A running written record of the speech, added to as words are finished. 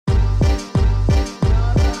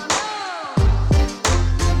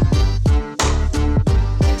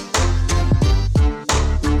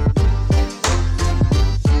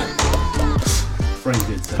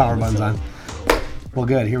Power buttons on. Well,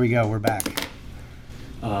 good. Here we go. We're back.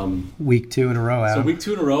 Week 2 in a row, Adam. So week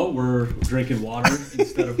 2 in a row, we're drinking water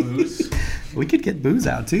instead of booze. We could get booze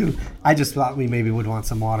out too. I just thought we maybe would want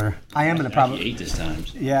some water. I am gonna probably 8 this time.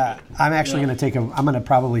 Yeah, I'm actually gonna take I'm gonna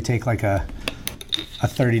probably take like a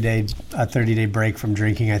 30-day break from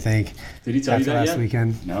drinking. I think. Did he tell you that last yet?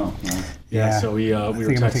 weekend? No. Yeah. So we I were think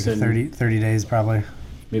I'm gonna take texting 30 days probably.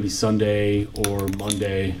 maybe Sunday or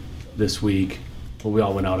Monday this week. Well, we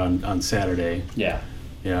all went out on Saturday. Yeah.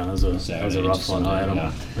 Yeah, that was a rough one, huh, Adam?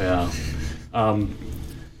 Yeah.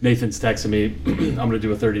 Nathan's texting me, I'm going to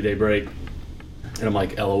do a 30-day break. And I'm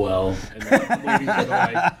like, LOL. And then I'm waiting for the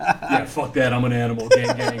yeah, fuck that, I'm an animal,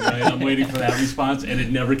 gang, right? I'm waiting for that response, and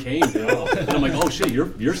it never came, And I'm like, oh shit,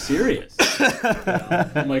 you're serious.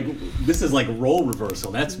 I'm like, this is like role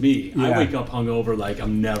reversal. That's me. Yeah. I wake up hungover, like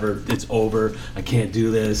it's over. I can't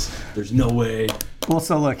do this. There's no way. Well,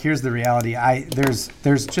 so look, here's the reality.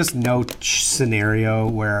 There's just no scenario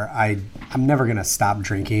where I'm never gonna stop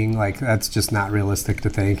drinking. Like that's just not realistic to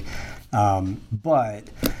think. But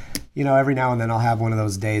every now and then I'll have one of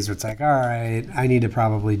those days where it's like, all right, I need to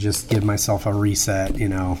probably just give myself a reset.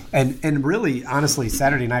 And really, honestly,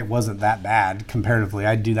 Saturday night wasn't that bad comparatively.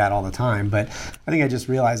 I do that all the time, but I think I just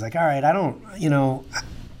realized like, all right, I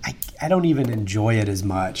don't even enjoy it as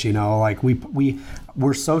much. Like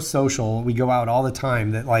we're so social. We go out all the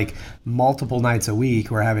time that like multiple nights a week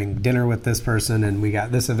we're having dinner with this person, and we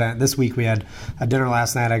got this event. This week we had a dinner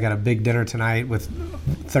last night. I got a big dinner tonight with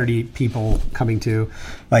 30 people coming to.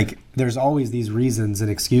 Like there's always these reasons and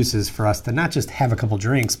excuses for us to not just have a couple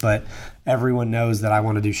drinks, but everyone knows that I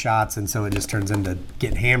want to do shots, and so it just turns into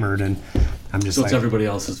getting hammered, and I'm just So it's everybody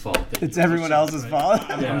else's fault. It's everyone else's fault.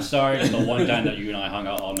 I'm sorry. The one time that you and I hung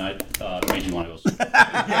out all night made you want to go sleep.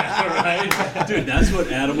 Yeah, right? Dude, that's what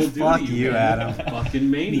Adam will do. Fuck to you, man. Adam. Fucking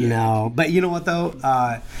maniac. No, but you know what though?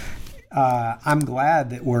 I'm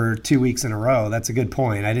glad that we're 2 weeks in a row. That's a good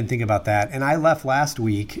point. I didn't think about that. And I left last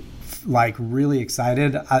week like really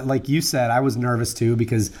excited. Like you said, I was nervous too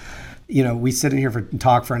because we sit in here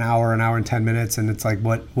talk for an hour and 10 minutes, and it's like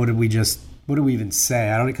what do we even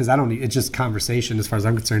say? It's just conversation as far as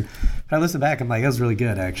I'm concerned. But I listen back, I'm like, that was really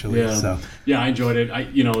good actually. Yeah. So yeah, I enjoyed it.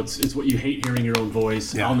 It's what you hate, hearing your own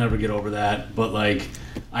voice. Yeah. I'll never get over that. But like,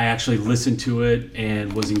 I actually listened to it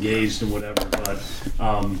and was engaged and whatever. But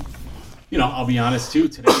I'll be honest too.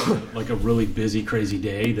 Today was like a really busy, crazy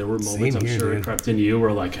day. There were moments I'm sure it crept into you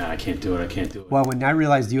where like, I can't do it. Well, when I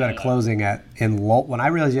realized you had a closing when I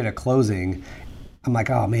realized you had a closing, I'm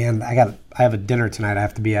like, oh man, I have a dinner tonight I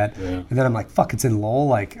have to be at. Yeah. And then I'm like, fuck, it's in Lowell.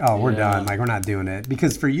 Like, oh, we're done. Like, we're not doing it.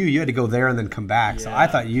 Because for you had to go there and then come back. Yeah. So I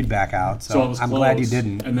thought you'd back out. So I'm glad you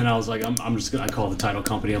didn't. And then I was like, I'm just going to, I called the title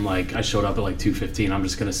company. I'm like, I showed up at like 2:15. I'm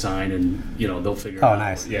just going to sign and, they'll figure it out. Oh,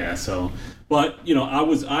 nice. Yeah. So, but,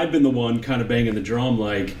 I've been the one kind of banging the drum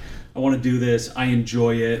like, I want to do this. I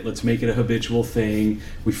enjoy it. Let's make it a habitual thing.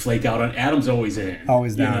 We flake out on Adam's always in.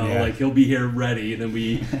 Always down, yeah. Like he'll be here ready, and then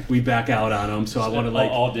we back out on him. So I want to like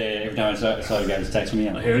all day. Every time I saw you guys text me,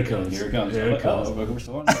 I'm like, here it comes. Here it comes. Here it comes. We're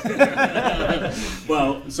still on.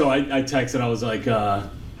 Well, so I texted. I was like,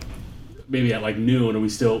 maybe at like noon, are we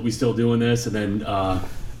still doing this? And then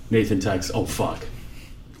Nathan texts, oh fuck.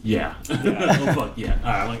 Yeah. Oh fuck yeah.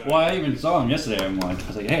 All right. Like, well, I even saw him yesterday. I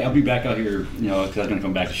was like, hey, I'll be back out here, because I was gonna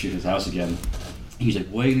come back to shoot his house again. He's like,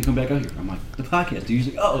 why are you gonna come back out here? I'm like, the podcast. He's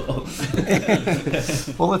like, oh.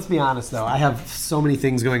 Well, let's be honest though. I have so many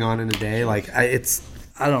things going on in a day. Like I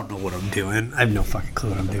don't know what I'm doing. I have no fucking clue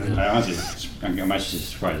what I'm doing. I honestly, I'm actually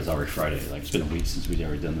surprised it's already Friday. Like it's been a week since we've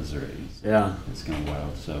already done this already. Yeah. It's kind of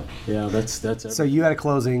wild. So. Yeah, that's it. So you had a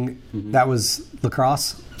closing. Mm-hmm. That was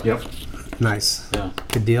lacrosse. Yep. Nice. Yeah.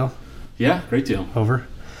 Good deal. Yeah, great deal. Over.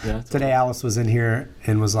 Yeah. Today Alice was in here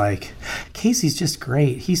and was like, Casey's just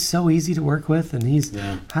great. He's so easy to work with, and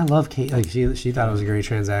I love Casey. Like she thought it was a great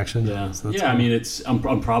transaction. Yeah. So yeah. cool. I mean,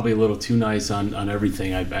 I'm probably a little too nice on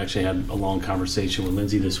everything. I've actually had a long conversation with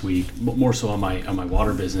Lindsay this week, but more so on my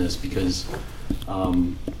water business because,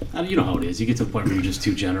 you know how it is. You get to the point where you're just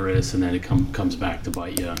too generous, and then it comes back to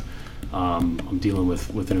bite you. I'm dealing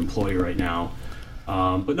with an employee right now.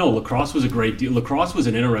 But no, lacrosse was a great deal. Lacrosse was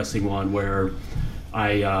an interesting one where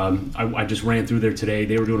I just ran through there today.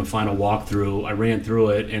 They were doing a final walkthrough. I ran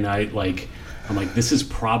through it, and I'm like, this is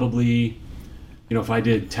probably, if I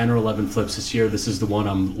did 10 or 11 flips this year, this is the one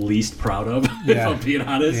I'm least proud of, if I'm being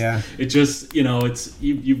honest. Yeah. It just, it's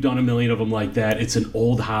you've done a million of them like that. It's an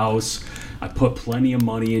old house. I put plenty of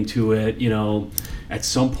money into it. At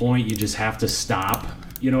some point you just have to stop.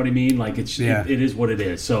 You know what I mean? Like it is what it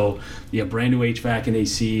is. So you have brand new HVAC and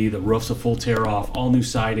AC, the roof's a full tear off, all new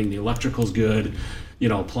siding, the electrical's good,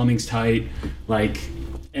 plumbing's tight. Like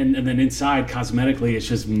and then inside cosmetically it's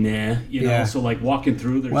just nah, you know. Yeah. So like walking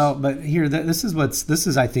through, there's Well, but here, this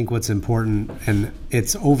is I think what's important, and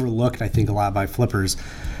it's overlooked I think a lot by flippers.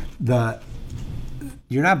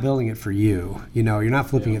 You're not building it for you, you know. You're not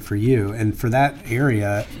flipping it for you, and for that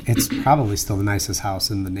area, it's probably still the nicest house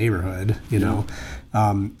in the neighborhood, you know.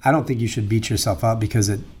 I don't think you should beat yourself up because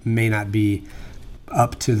it may not be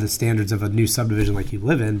up to the standards of a new subdivision like you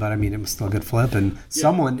live in, but I mean, it was still a good flip. And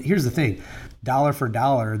here's the thing, dollar for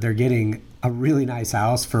dollar, they're getting a really nice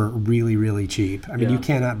house for really, really cheap. I mean, you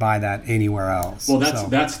cannot buy that anywhere else. Well,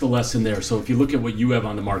 that's the lesson there. So if you look at what you have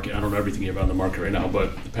on the market, I don't know everything you have on the market right now,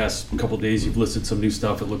 but the past couple of days you've listed some new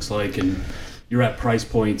stuff, it looks like, and you're at price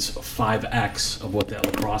points 5x of what that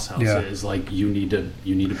lacrosse house is. Like you need to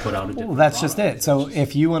put out a different that's product. just it. So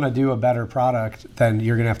if you want to do a better product, then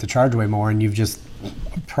you're going to have to charge way more, and you've just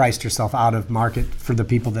priced yourself out of market for the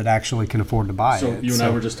people that actually can afford to buy it. So you and I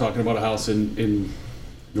were just talking about a house in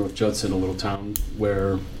North Judson, a little town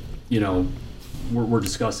where, you know, we're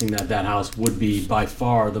discussing that house would be by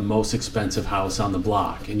far the most expensive house on the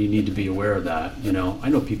block, and you need to be aware of that. You know, I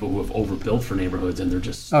know people who have overbuilt for neighborhoods and they're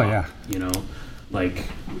just stuck, you know, like,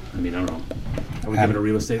 I mean, I don't know. Are we giving a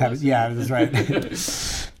real estate lesson? Yeah, that's right.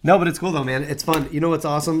 No, but it's cool though, man. It's fun. You know what's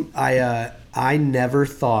awesome? I never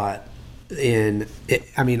thought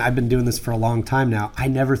I mean, I've been doing this for a long time now. I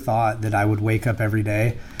never thought that I would wake up every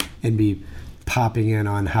day and be popping in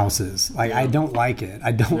on houses. Like, I don't like it.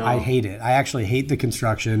 I hate it. I actually hate the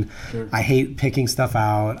construction. Sure. I hate picking stuff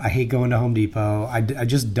out. I hate going to Home Depot. I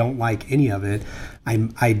just don't like any of it.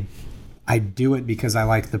 I do it because I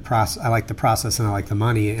like the process. I like the process and I like the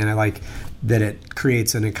money, and I like that it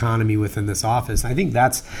creates an economy within this office. I think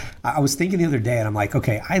I was thinking the other day, and I'm like,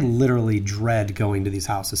 okay, I literally dread going to these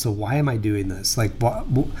houses. So why am I doing this? Like,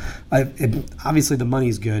 obviously the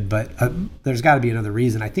money's good, but there's got to be another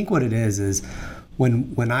reason. I think what it is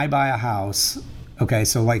when I buy a house, okay,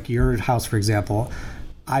 so like your house, for example,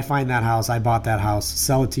 I find that house, I bought that house,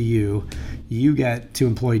 sell it to you. You get to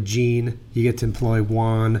employ Gene, you get to employ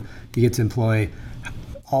Juan, you get to employ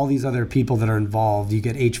all these other people that are involved. You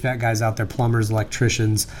get HVAC guys out there, plumbers,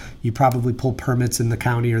 electricians. You probably pull permits in the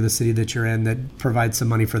county or the city that you're in that provides some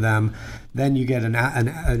money for them. Then you get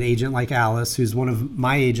an agent like Alice, who's one of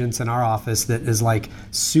my agents in our office, that is like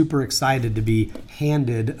super excited to be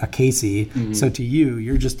handed a Casey. Mm-hmm. So to you,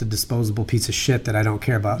 you're just a disposable piece of shit that I don't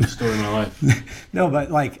care about. Story of my life. No, but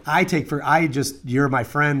like you're my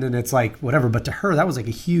friend, and it's like whatever. But to her, that was like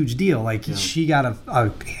a huge deal. Like she got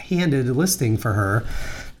a handed listing for her.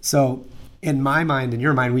 So in my mind and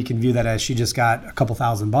your mind, we can view that as she just got a couple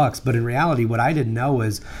 $1,000. But in reality, what I didn't know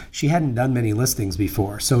is she hadn't done many listings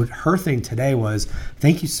before. So her thing today was,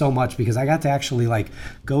 thank you so much, because I got to actually like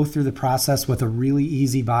go through the process with a really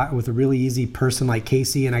easy person like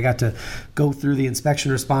Casey, and I got to go through the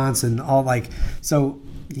inspection response and all like so.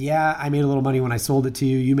 Yeah, I made a little money when I sold it to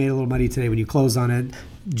you. You made a little money today when you closed on it.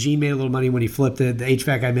 Gene made a little money when he flipped it. The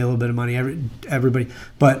HVAC guy made a little bit of money. Everybody,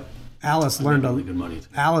 but Alice learned really good money.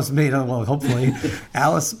 Alice made hopefully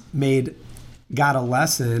Alice got a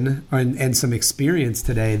lesson and some experience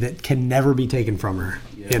today that can never be taken from her.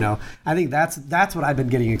 Yeah. You know, I think that's what I've been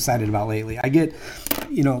getting excited about lately. I get,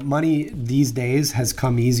 you know, money these days has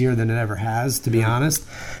come easier than it ever has, to be honest.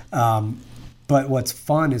 But what's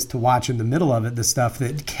fun is to watch in the middle of it the stuff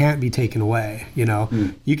that can't be taken away. You know,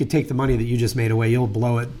 you could take the money that you just made away, you'll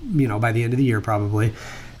blow it, you know, by the end of the year probably.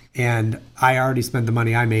 And I already spent the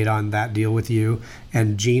money I made on that deal with you,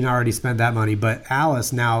 and Gene already spent that money. But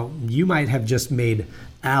Alice, now you might have just made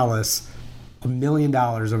Alice $1 million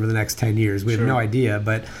over the next 10 years. We have no idea,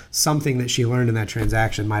 but something that she learned in that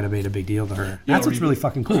transaction might have made a big deal to her. That's what's really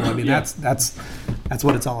fucking cool. I mean, that's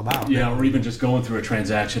what it's all about. Yeah, or even just going through a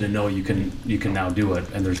transaction and know you can now do it,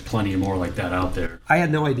 and there's plenty more like that out there. I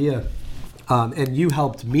had no idea, and you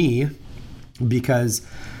helped me because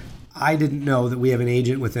I didn't know that we have an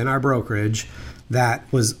agent within our brokerage that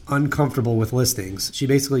was uncomfortable with listings. She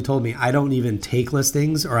basically told me, I don't even take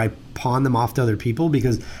listings or I pawn them off to other people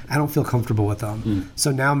because I don't feel comfortable with them. So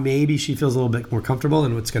now maybe she feels a little bit more comfortable,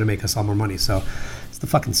 and it's going to make us all more money. So it's the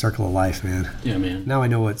fucking circle of life, man. Yeah, man. Now I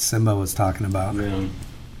know what Simba was talking about. Yeah.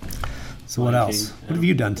 So what else? What have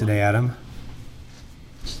you done today, Adam?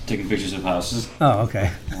 Just taking pictures of houses. Oh,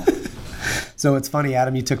 okay. So it's funny,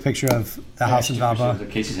 Adam, you took a picture of the house in Valpo. The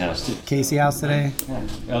Casey's house, too. Casey house today?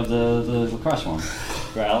 Yeah. Of the lacrosse one.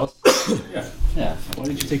 For Alice? Yeah. Why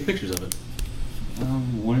didn't you take pictures of it?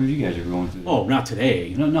 Whenever you guys are going through. Oh, not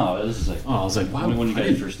today. No, this is like. Oh, I was like, why when you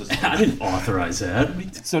guys first. I didn't authorize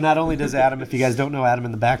that. So not only does Adam, if you guys don't know Adam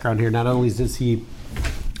in the background here, not only does he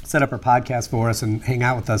set up our podcast for us and hang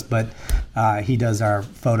out with us, but He does our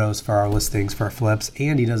photos for our listings, for our flips,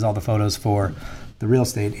 and he does all the photos for the real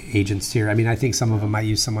estate agents here. I mean, I think some of them might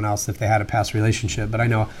use someone else if they had a past relationship, but I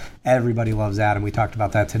know everybody loves Adam. We talked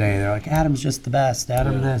about that today. They're like, Adam's just the best.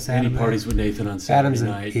 Adam this, Adam Any that. parties with Nathan on Saturday Adam's an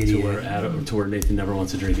night idiot. to where Nathan never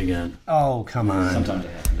wants to drink again. Oh, come on. Sometimes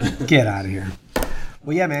it happens. Get out of here.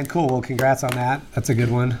 Well, yeah, man, cool. Well, congrats on that. That's a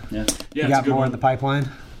good one. Yeah. Yeah, You it's got a good more one. in the pipeline?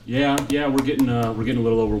 Yeah, we're getting a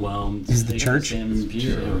little overwhelmed. Is the They got church? San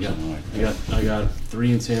Pierre Yeah, or something like that. I got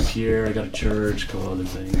 3 in San Pierre. I got a church, a couple other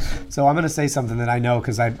things. So I'm going to say something that I know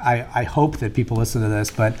because I hope that people listen to this,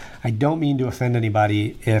 but I don't mean to offend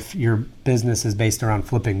anybody if your business is based around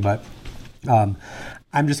flipping, but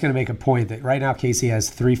I'm just going to make a point that right now Casey has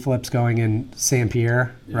 3 flips going in San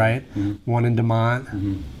Pierre, right? Mm-hmm. 1 in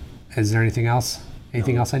DeMont. Is there anything else?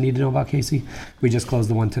 Anything else I need to know about Casey? We just closed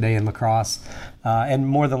the one today in La Crosse. And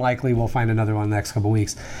more than likely, we'll find another one in the next couple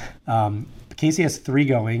weeks. Casey has 3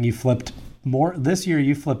 going. You flipped more this year.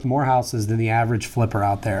 You flipped more houses than the average flipper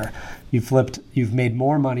out there. You've made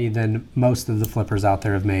more money than most of the flippers out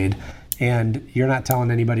there have made. And you're not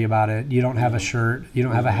telling anybody about it. You don't have a shirt. You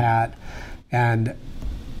don't have a hat. And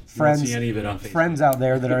Don't see any of it on Facebook. friends out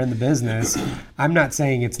there that are in the business, I'm not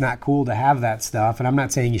saying it's not cool to have that stuff, and I'm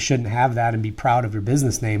not saying you shouldn't have that and be proud of your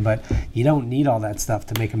business name, but you don't need all that stuff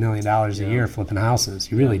to make $1 million a year flipping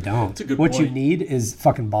houses. You really don't. That's a good What you point. need is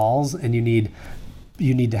fucking balls, and you need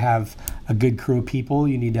to have a good crew of people.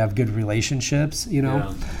 You need to have good relationships. You know,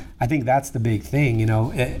 Yeah. I think that's the big thing. You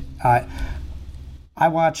know, I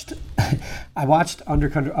watched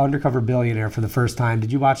Undercover Billionaire for the first time.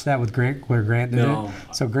 Did you watch that with Grant, where Grant did No.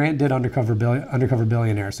 it? So Grant did Undercover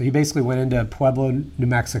Billionaire. So he basically went into Pueblo, New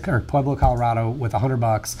Mexico, or Pueblo, Colorado with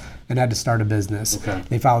 $100 and had to start a business. Okay.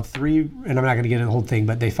 They followed 3, and I'm not going to get into the whole thing,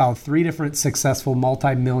 but they followed 3 different successful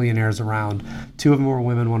multi-millionaires around. 2 of them were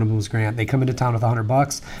women, 1 of them was Grant. They come into town with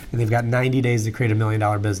 $100, and they've got 90 days to create $1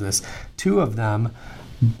 million business. 2 of them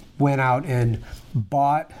went out and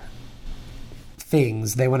bought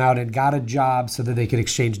things. They went out and got a job so that they could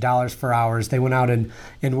exchange dollars for hours. They went out and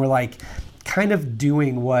were like kind of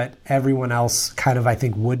doing what everyone else kind of, I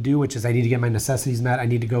think, would do, which is I need to get my necessities met. I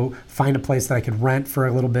need to go find a place that I could rent for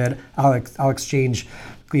a little bit. I'll exchange,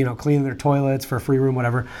 cleaning their toilets for a free room,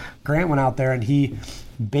 whatever. Grant went out there and he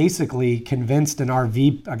basically convinced a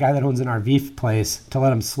guy that owns an RV place to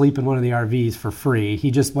let him sleep in one of the RVs for free.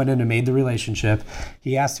 He just went in and made the relationship.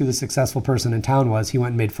 He asked who the successful person in town was. He went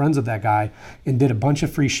and made friends with that guy and did a bunch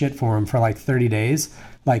of free shit for him for like 30 days.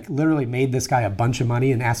 Like literally made this guy a bunch of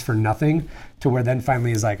money and asked for nothing, to where then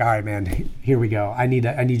finally is like, all right, man, here we go. I need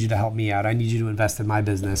you to help me out. I need you to invest in my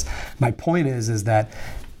business. My point is that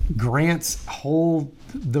Grant's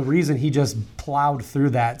the reason he just plowed through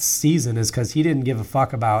that season is because he didn't give a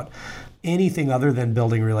fuck about anything other than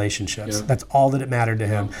building relationships. Yeah. That's all that it mattered to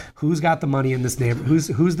him. Who's got the money in this neighborhood?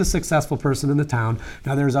 Who's the successful person in the town?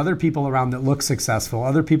 Now there's other people around that look successful,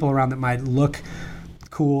 other people around that might look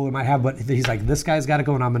cool and might have, but he's like, this guy's got it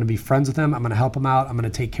going. I'm going to be friends with him. I'm going to help him out. I'm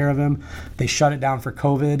going to take care of him. They shut it down for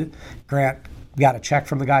COVID. Grant got a check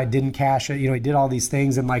from the guy, didn't cash it. He did all these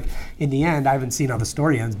things. And like, in the end, I haven't seen how the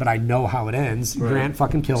story ends, but I know how it ends. Right. Grant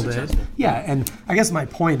fucking killed Successful. it. Yeah. And I guess my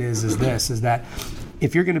point is that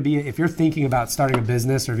if you're thinking about starting a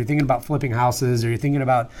business, or if you're thinking about flipping houses, or you're thinking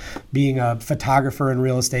about being a photographer in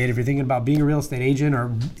real estate, if you're thinking about being a real estate agent,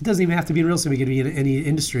 or it doesn't even have to be in real estate, it could be in any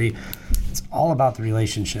industry. It's all about the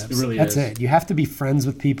relationships. It really That's is. it. You have to be friends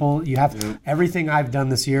with people. You have everything I've done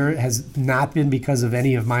this year has not been because of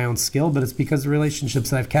any of my own skill, but it's because of the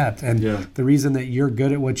relationships that I've kept. And the reason that you're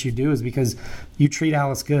good at what you do is because you treat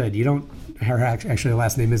Alice good. You don't. Actually, her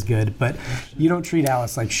last name is Good, but you don't treat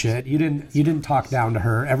Alice like shit. You didn't talk down to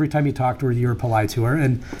her. Every time you talked to her, you were polite to her,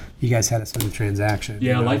 and you guys had a smooth transaction.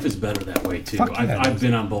 Yeah, life is better that way too. Fuck yeah, I've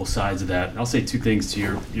been on both sides of that. I'll say 2 things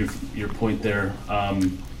to your point there.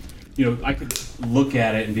 I could look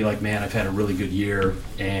at it and be like, man, I've had a really good year,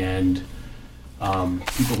 and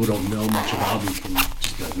people who don't know much about me can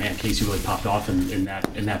just be like, man, Casey really popped off in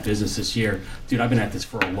that business this year. Dude, I've been at this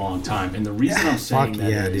for a long time, and the reason I'm saying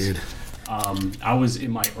that is, I was in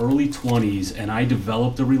my early 20s, and I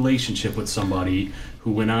developed a relationship with somebody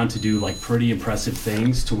who went on to do like pretty impressive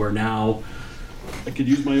things, to where now I could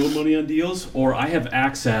use my own money on deals, or I have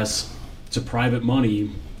access to private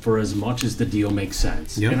money for as much as the deal makes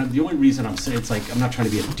sense. Yep. And the only reason I'm saying, it's like, I'm not trying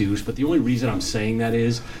to be a douche, but the only reason I'm saying that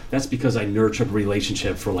is, that's because I nurtured a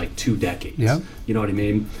relationship for like 2 decades. Yep. You know what I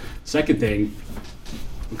mean? Second thing,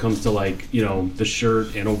 when it comes to like, the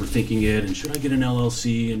shirt and overthinking it, and should I get an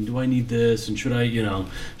LLC, and do I need this, and should I get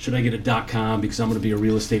a .com because I'm going to be a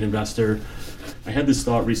real estate investor? I had this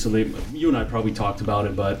thought recently. You and I probably talked about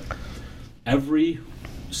it, but every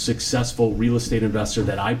successful real estate investor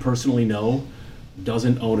that I personally know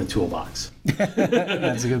doesn't own a toolbox.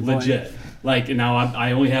 That's a good point. Legit. Like, now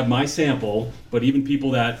I only have my sample, but even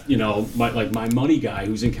people that, like my money guy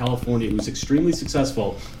who's in California, who's extremely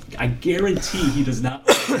successful, I guarantee he does not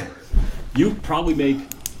own it. You probably make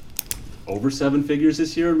over 7 figures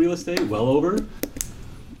this year in real estate, well over.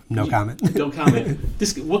 No comment. No comment.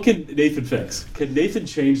 What can Nathan fix? Can Nathan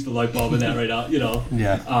change the light bulb in that right now?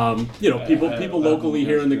 Yeah. People locally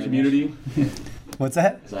here in the community. What's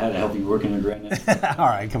that? So I had to help you work in the granite. All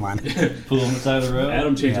right, come on. Pull on the side of the road.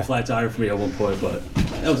 Adam changed a flat tire for me at one point, but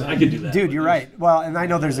I could do that. Dude, you're right. Well, and I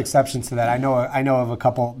know there's exceptions to that. I know of a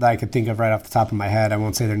couple that I could think of right off the top of my head. I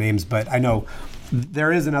won't say their names, but I know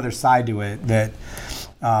there is another side to it that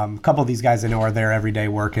a couple of these guys I know are there every day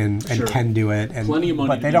working and can do it. And, plenty of money.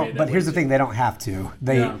 But they don't. But here's the thing: they don't have to.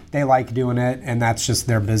 They like doing it, and that's just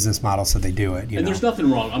their business model, so they do it. And there's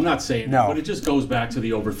nothing wrong. I'm not saying that, No. but it just goes back to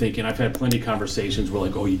the overthinking. I've had plenty of conversations where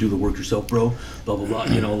like, oh, you do the work yourself, bro. Blah blah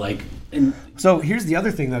blah. And So here's the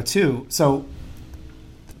other thing, though, too. So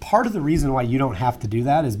part of the reason why you don't have to do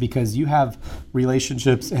that is because you have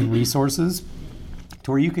relationships and resources to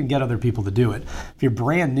where you can get other people to do it. If you're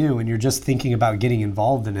brand new and you're just thinking about getting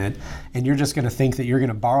involved in it, and you're just going to think that you're going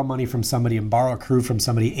to borrow money from somebody and borrow a crew from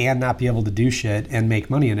somebody and not be able to do shit and make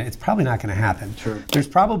money in it, it's probably not going to happen. Sure. There's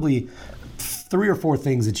probably 3 or 4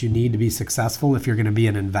 things that you need to be successful if you're going to be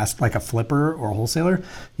like a flipper or a wholesaler.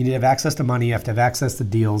 You need to have access to money, you have to have access to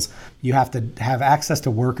deals, you have to have access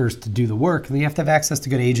to workers to do the work, and then you have to have access to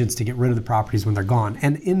good agents to get rid of the properties when they're gone.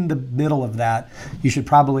 And in the middle of that, you should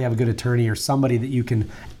probably have a good attorney or somebody that you can,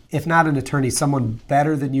 if not an attorney, someone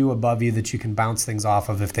better than you, above you, that you can bounce things off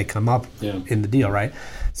of if they come up in the deal, right?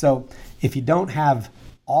 So if you don't have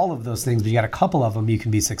all of those things, but you got a couple of them, you can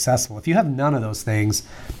be successful. If you have none of those things,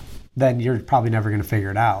 then you're probably never going to figure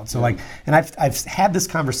it out. So and I've had this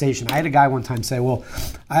conversation. I had a guy one time say, well,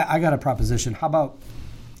 I got a proposition. How about,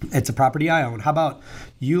 it's a property I own. How about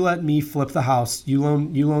you let me flip the house?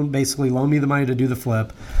 You basically loan me the money to do the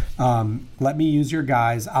flip. Let me use your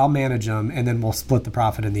guys. I'll manage them, and then we'll split the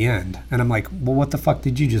profit in the end. And I'm like, well, what the fuck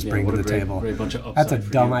did you just bring to the table? Great bunch of That's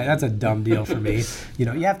upside a dumb deal for me. You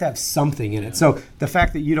have to have something in it. So the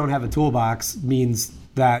fact that you don't have a toolbox means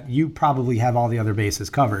that you probably have all the other bases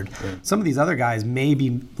covered. Yeah. Some of these other guys may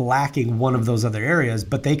be lacking one of those other areas,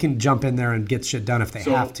 but they can jump in there and get shit done if they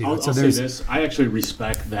have to. I'll say this. I actually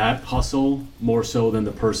respect that hustle more so than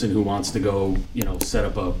the person who wants to go, set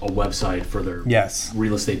up a website for their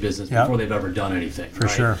real estate business before they've ever done anything. For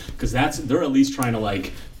sure. Because they're at least trying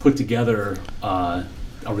to put together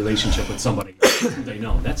a relationship with somebody they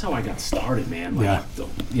know. That's how I got started, man.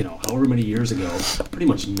 However many years ago, pretty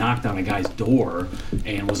much knocked on a guy's door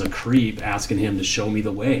and was a creep asking him to show me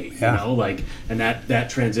the way. And that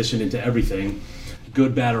transitioned into everything,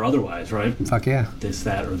 good, bad, or otherwise, right? Fuck yeah. This,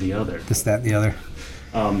 that, or the other. This, that, and the other.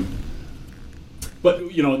 But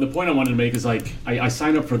the point I wanted to make is I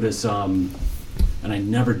signed up for this, and I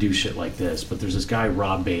never do shit like this. But there's this guy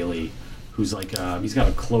Rob Bailey, who's he's got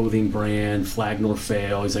a clothing brand, Flag Nor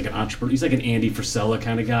Fail. He's like an entrepreneur. He's like an Andy Frisella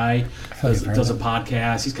kind of guy. Does a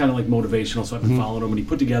podcast. He's kind of motivational. So I've been following him, and he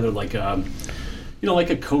put together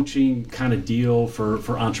a coaching kind of deal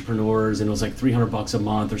for entrepreneurs, and it was $300 a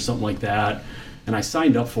month or something like that. And I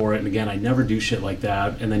signed up for it, and again, I never do shit like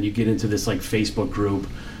that. And then you get into this Facebook group,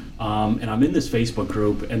 and I'm in this Facebook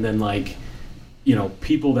group, and then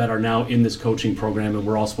people that are now in this coaching program, and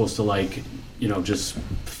we're all supposed to just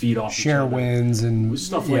feed off share each other, wins and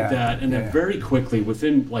stuff like that. And then very quickly,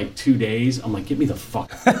 within 2 days, I'm like, get me the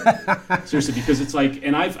fuck out. Seriously, because it's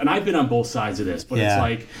and I've been on both sides of this, but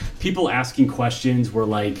it's people asking questions where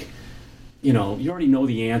you already know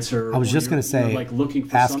the answer. I was just going to say, looking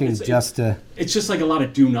for asking something. It's just a lot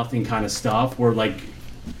of do nothing kind of stuff where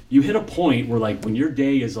you hit a point where when your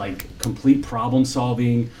day is complete problem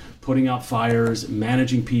solving, putting out fires,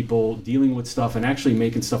 managing people, dealing with stuff, and actually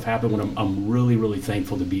making stuff happen when I'm really, really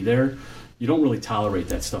thankful to be there, you don't really tolerate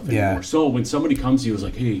that stuff anymore. Yeah. So when somebody comes to you and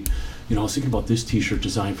is hey, I was thinking about this t-shirt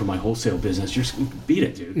design for my wholesale business, you're just, beat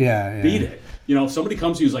it, dude. Yeah. Beat it. If somebody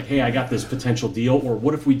comes to you and is hey, I got this potential deal, or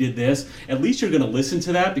what if we did this, at least you're going to listen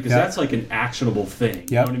to that, because that's an actionable thing.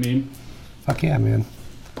 You know what I mean? Fuck yeah, man.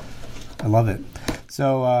 I love it.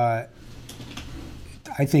 So I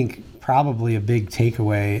think probably a big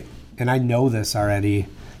takeaway, and I know this already,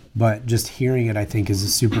 but just hearing it I think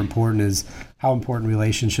is super important, is how important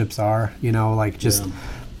relationships are.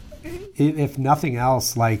 If nothing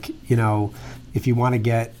else, if you want to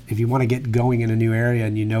get going in a new area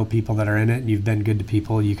and people that are in it and you've been good to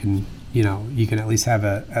people, you can at least have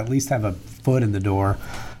a foot in the door.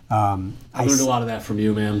 I learned a lot of that from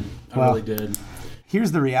you, man. I really did.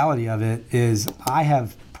 here's the reality of it is I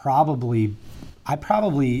probably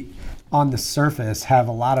on the surface have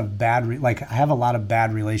a lot of bad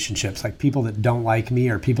relationships, like people that don't like me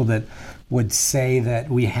or people that would say that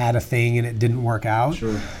we had a thing and it didn't work out.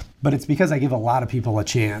 Sure. But it's because I give a lot of people a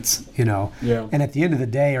chance, Yeah. And at the end of the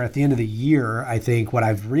day, or at the end of the year, I think what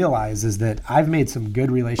I've realized is that I've made some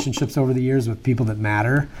good relationships over the years with people that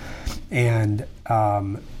matter, and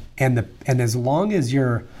as long as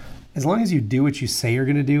you do what you say you're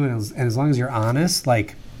going to do, and as long as you're honest,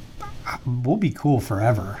 like, we'll be cool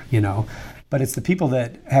forever, But it's the people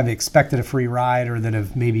that have expected a free ride, or that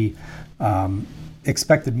have maybe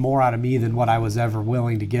expected more out of me than what I was ever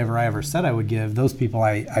willing to give or I ever said I would give. Those people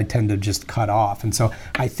I tend to just cut off. And so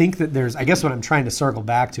I think that I guess what I'm trying to circle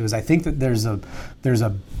back to is I think that there's a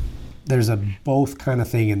both kind of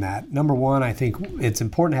thing in that. Number one, I think it's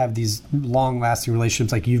important to have these long-lasting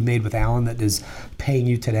relationships like you've made with Alan that is paying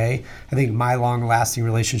you today. I think my long-lasting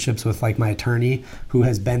relationships with like my attorney, who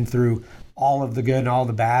has been through all of the good and all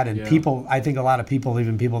the bad, and people, I think a lot of people,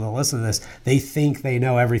 even people that listen to this, they think they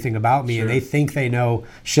know everything about me, and they think they know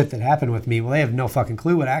shit that happened with me. Well, they have no fucking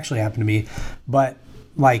clue what actually happened to me. But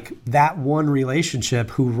like that one relationship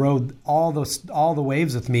who rode all the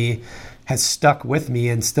waves with me has stuck with me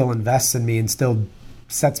and still invests in me and still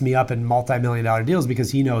sets me up in multi-million-dollar deals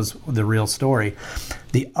because he knows the real story.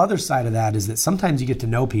 The other side of that is that sometimes you get to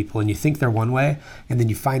know people and you think they're one way, and then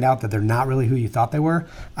you find out that they're not really who you thought they were.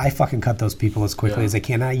 I fucking cut those people as quickly as I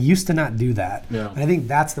can. I used to not do that. Yeah. And I think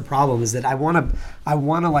that's the problem, is that I want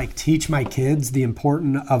to like teach my kids the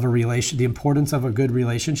importance of a good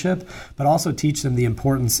relationship, but also teach them the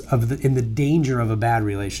importance of the danger of a bad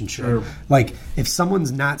relationship. Sure. Like, if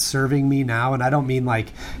someone's not serving me now, and I don't mean like,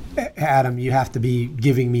 Adam, you have to be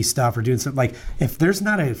giving me stuff or doing something, like, if there's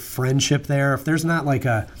not a friendship there, if there's not like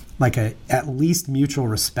a at least mutual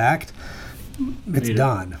respect, it's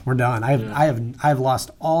done. We're done. I've lost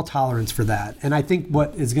all tolerance for that. And I think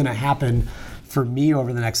what is going to happen for me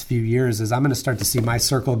over the next few years is I'm going to start to see my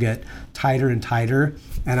circle get tighter and tighter,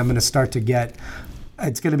 and I'm going to start to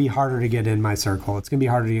it's going to be harder to get in my circle. It's going to be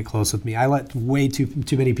harder to get close with me. I let way too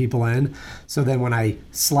many people in, so then when I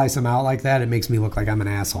slice them out like that, it makes me look like I'm an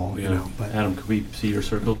asshole. But Adam, could we see your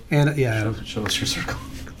circle? And show us your circle.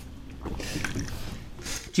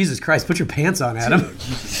 Jesus Christ, put your pants on, Adam.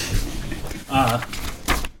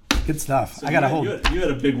 Good stuff. So I got to hold. You had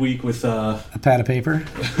a big week with a pad of paper.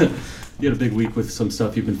 You had a big week with some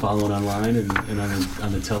stuff you've been following online and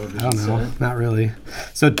on the television. I don't know, set. Not really.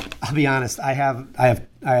 So I'll be honest. I have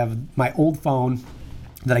my old phone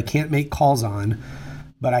that I can't make calls on,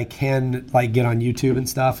 but I can like get on YouTube and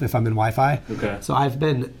stuff if I'm in Wi-Fi. Okay. So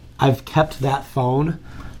I've kept that phone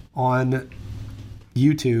on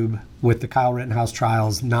YouTube with the Kyle Rittenhouse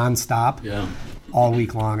trials nonstop. Yeah. All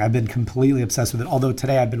week long. I've been completely obsessed with it. Although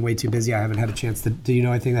today I've been way too busy. I haven't had a chance to. Do you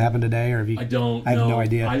know anything that happened today, or have you? I don't. I have know. no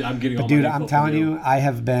idea. I'm getting. But all dude, my I'm info telling from you, I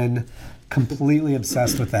have been completely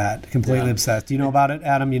obsessed with that. Completely obsessed. Do you know about it,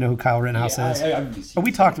 Adam? You know who Kyle Rittenhouse is?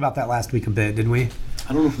 We talked about that last week a bit, didn't we?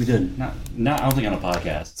 I don't know if we did. Not. I don't think on a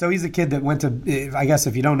podcast. So he's a kid that went to. I guess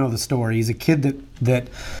if you don't know the story, he's a kid that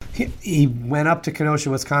he went up to Kenosha,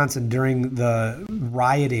 Wisconsin during the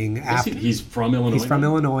rioting. After He's from Illinois. He's from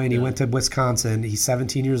Illinois, and he went to Wisconsin. He's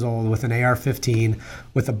 17 years old with an AR-15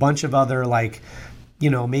 with a bunch of other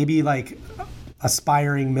maybe like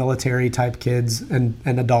aspiring military type kids and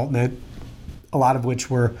adult men, a lot of which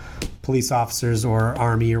were police officers or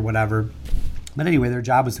Army or whatever. But anyway, their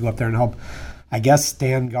job was to go up there and help, I guess,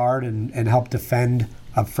 stand guard and help defend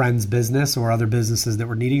a friend's business or other businesses that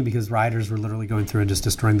were needing, because rioters were literally going through and just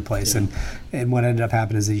destroying the place. Yeah. And what ended up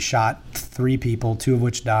happening is he shot 3 people, 2 of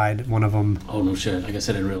which died. One of them... Oh, no shit. I guess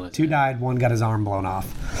I didn't realize. 2 died, 1 got his arm blown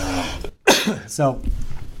off. So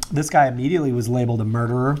this guy immediately was labeled a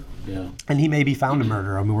murderer. Yeah. And he may be found a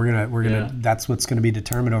murderer. I mean, we're gonna. That's what's gonna be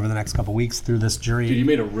determined over the next couple of weeks through this jury. Dude, you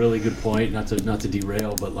made a really good point. Not to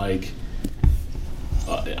derail, but like,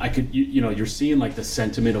 I could. You're seeing like the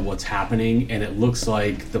sentiment of what's happening, and it looks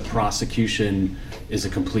like the prosecution is a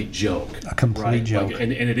complete joke. A complete joke. Like,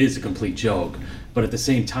 and it is a complete joke. But at the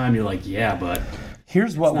same time, you're like, yeah, but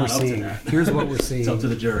here's what we're not up to seeing. that. Here's what we're seeing. It's up to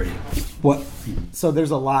the jury. So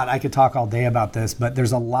there's a lot. I could talk all day about this, but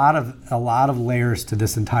there's a lot of layers to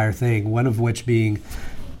this entire thing. One of which being,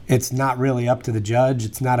 it's not really up to the judge.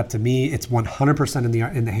 It's not up to me. It's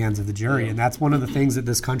 100% in the hands of the jury, and that's one of the things that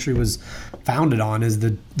this country was founded on, is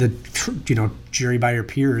the jury by your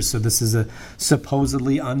peers. So this is a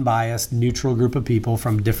supposedly unbiased, neutral group of people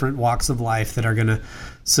from different walks of life that are going to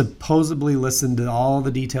supposedly listen to all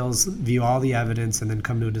the details, view all the evidence, and then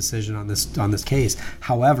come to a decision on this case.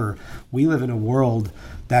 However, we live in a world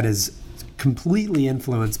that is completely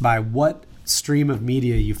influenced by what stream of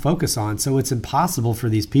media you focus on. So it's impossible for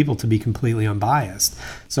these people to be completely unbiased.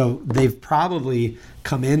 So they've probably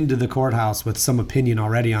come into the courthouse with some opinion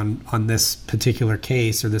already on this particular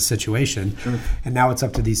case or this situation. Sure. And now it's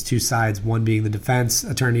up to these two sides, one being the defense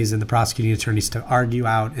attorneys and the prosecuting attorneys, to argue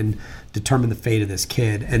out and determine the fate of this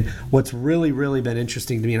kid. And what's really, really been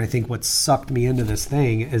interesting to me, and I think what sucked me into this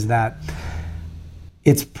thing, is that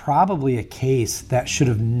it's probably a case that should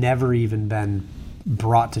have never even been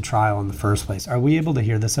brought to trial in the first place. Are we able to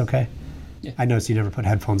hear this okay? Yeah. I noticed you never put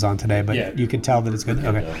headphones on today, but Yeah, you can tell that it's good.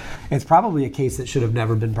 Okay. yeah. It's probably a case that should have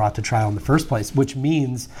never been brought to trial in the first place, which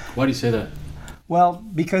means, Why do you say that? well,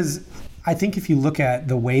 because I think if you look at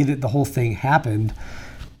the way that the whole thing happened,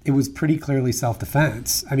 it was pretty clearly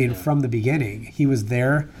self-defense. I mean, from the beginning, he was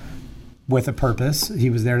there with a purpose. He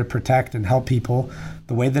was there to protect and help people.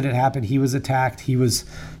 The way that it happened, he was attacked. He was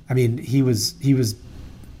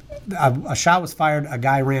a shot was fired. A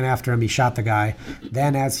guy ran after him. He shot the guy.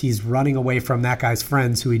 Then as he's running away from that guy's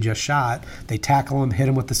friends who he just shot, they tackle him, hit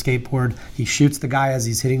him with the skateboard. He shoots the guy as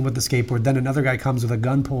he's hitting him with the skateboard. Then another guy comes with a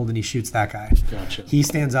gun pulled and he shoots that guy. Gotcha. He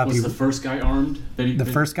stands up. Was the first guy armed? The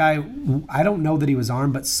first guy, I don't know that he was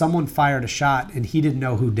armed, but someone fired a shot and he didn't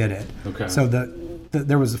know who did it. Okay. So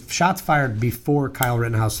there was shots fired before Kyle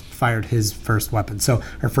Rittenhouse fired his first weapon,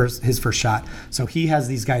 his first shot. So he has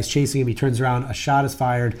these guys chasing him. He turns around, a shot is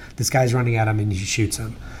fired. This guy's running at him, and he shoots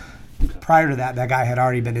him. Prior to that guy had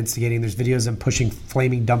already been instigating. There's videos of him pushing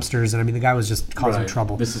flaming dumpsters, and I mean, the guy was just causing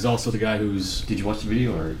trouble. This is also the guy who's. Did you watch the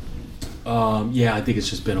video or? Yeah, I think it's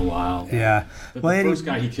just been a while. Yeah. The first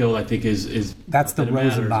guy he killed, I think, is that's the did it matter?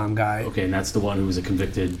 Rosenbaum guy. Okay, and that's the one who was a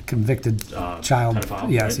convicted child.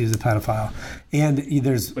 pedophile, Yes, right? he was a pedophile. And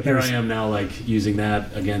But here I am now, like using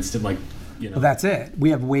that against him, like. Well, that's it.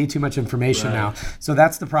 We have way too much information Right. now. So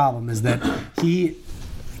that's the problem, is that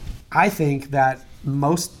I think that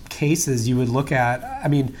most cases you would look at, I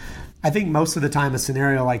mean, I think most of the time a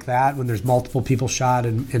scenario like that, when there's multiple people shot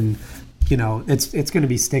and you know, it's going to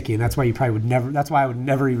be sticky. And that's why that's why I would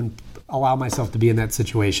never even allow myself to be in that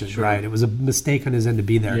situation, right? It was a mistake on his end to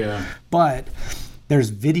be there. Yeah. But there's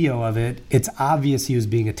video of it. It's obvious he was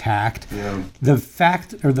being attacked. Yeah. The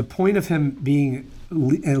fact, or the point of him being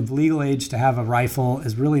of legal age to have a rifle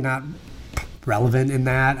is really not relevant in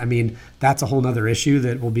that. I mean, that's a whole nother issue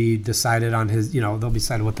that will be decided on his, they'll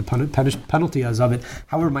decide what the penalty is of it.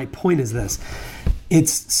 However, my point is this.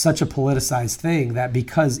 It's such a politicized thing that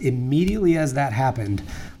because immediately as that happened,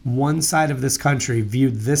 one side of this country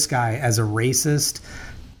viewed this guy as a racist,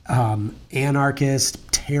 anarchist,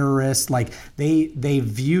 terrorist. Like they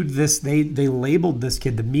viewed this, they labeled this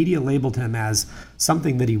kid, the media labeled him as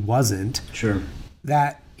something that he wasn't. Sure.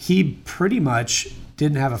 That he pretty much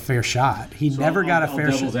didn't have a fair shot. He never got a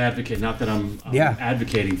fair shot. Devil's advocate, not that I'm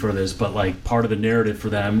advocating for this, but like part of the narrative for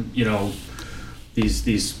them,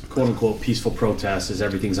 these quote unquote peaceful protests is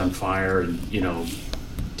everything's on fire and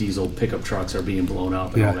diesel pickup trucks are being blown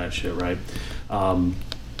up and all that shit, right?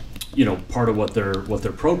 Part of what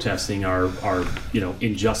they're protesting are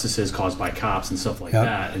injustices caused by cops and stuff like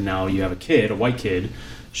that. And now you have a white kid,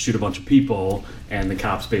 shoot a bunch of people, and the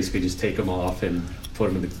cops basically just take them off and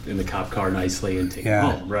put them in the cop car nicely and take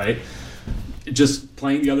them home, right? Just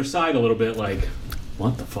playing the other side a little bit, like,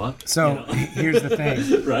 what the fuck? So here's the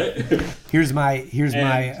thing, right? Here's my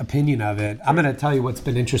opinion of it. I'm going to tell you what's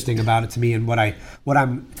been interesting about it to me, and what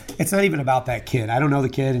I'm. It's not even about that kid. I don't know the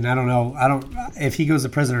kid, and I don't know if he goes to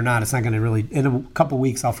prison or not. It's not going to really. In a couple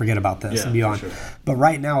weeks, I'll forget about this and be on. Sure. But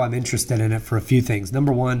right now, I'm interested in it for a few things.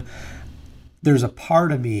 Number one, there's a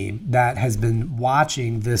part of me that has been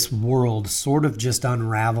watching this world sort of just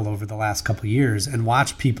unravel over the last couple of years, and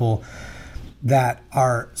watch people that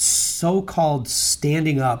are so-called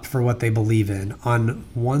standing up for what they believe in on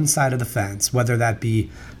one side of the fence, whether that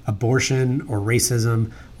be abortion or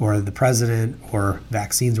racism or the president or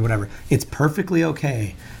vaccines or whatever. It's perfectly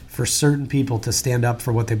okay for certain people to stand up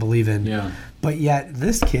for what they believe in. Yeah. But yet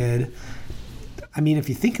this kid, I mean, if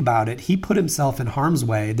you think about it, he put himself in harm's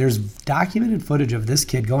way. There's documented footage of this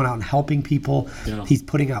kid going out and helping people. Yeah. He's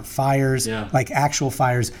putting out fires, like actual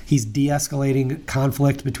fires. He's de-escalating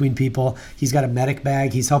conflict between people. He's got a medic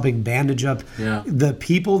bag. He's helping bandage up the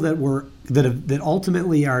people that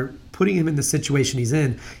ultimately are putting him in the situation he's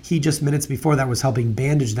in. He just minutes before that was helping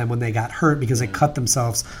bandage them when they got hurt because they cut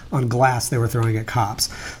themselves on glass they were throwing at cops.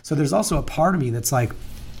 So there's also a part of me that's like,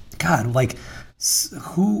 God, like,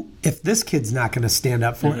 who, if this kid's not going to stand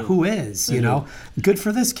up for it, who is, good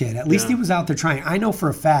for this kid. At least he was out there trying. I know for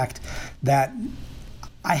a fact that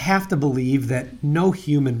I have to believe that no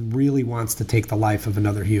human really wants to take the life of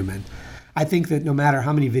another human. I think that no matter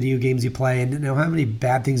how many video games you play and how many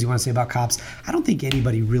bad things you want to say about cops, I don't think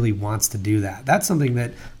anybody really wants to do that. That's something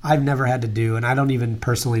that I've never had to do, and I don't even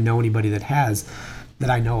personally know anybody that has, that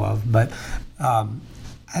I know of. But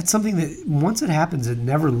that's something that once it happens, it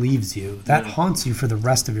never leaves you. That haunts you for the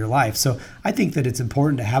rest of your life. So I think that it's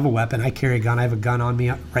important to have a weapon. I carry a gun. I have a gun on me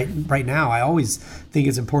right now. I always think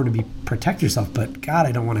it's important to protect yourself, but God,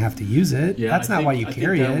 I don't want to have to use it. Yeah, that's not why you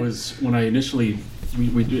carry it. That was when I initially,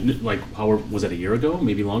 we did, like, how was it, a year ago,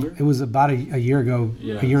 maybe longer? It was about a year ago,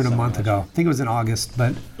 a year and a month ago. I think it was in August,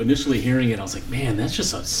 but initially hearing it, I was like, man, that's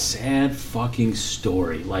just a sad fucking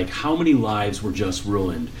story. Like, how many lives were just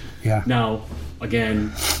ruined? Yeah. Now,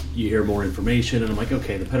 again, you hear more information, and I'm like,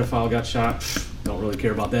 okay, the pedophile got shot. Don't really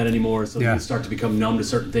care about that anymore. So you start to become numb to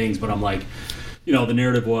certain things. But I'm like, you know, the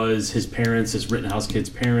narrative was his parents, his Rittenhouse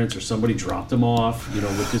kid's parents, or somebody dropped him off, you know,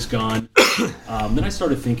 with this gun. Then I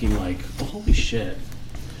started thinking, like, well, holy shit.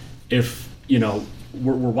 If, you know,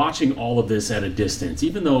 we're watching all of this at a distance,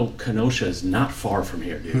 even though Kenosha is not far from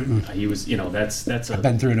here, dude. He was, you know, that's I've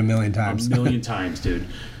been through it a million times. A million times, dude.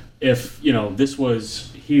 If, you know, this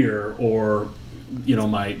was here, or, you know,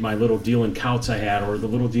 my little deal in Couts I had, or the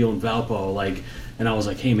little deal in Valpo, like, and I was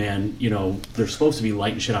like, hey man, you know, there's supposed to be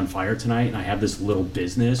lighting shit on fire tonight, and I have this little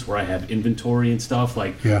business where I have inventory and stuff,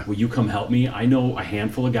 like, will you come help me? I know a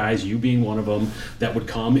handful of guys, you being one of them, that would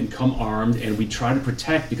come armed, and we try to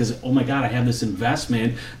protect, because, oh my God, I have this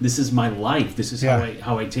investment, this is my life, this is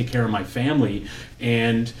how I take care of my family.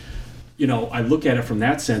 And you know, I look at it from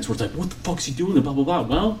that sense where it's like, what the fuck's he doing? Blah, blah, blah.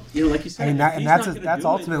 Well, you know, like you said, I mean, that's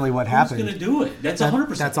ultimately what happened. Who's going to do it? That's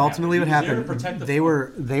 100%. That's ultimately what happened. They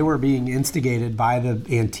were being instigated by the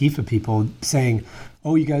Antifa people saying,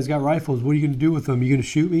 oh, you guys got rifles. What are you going to do with them? Are you going to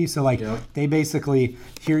shoot me? So, like, they basically,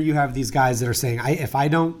 here you have these guys that are saying, if I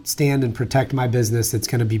don't stand and protect my business, it's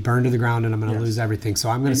going to be burned to the ground and I'm going to lose everything. So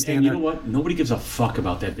I'm going to stand there. And you know what? Nobody gives a fuck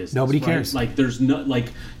about that business. Nobody cares. Like, there's no,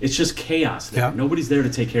 like, it's just chaos there. Yep. Nobody's there to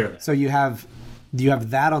take care of that. So you have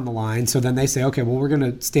that on the line. So then they say, okay, well, we're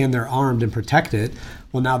going to stand there armed and protect it.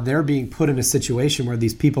 Well, now they're being put in a situation where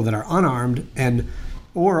these people that are unarmed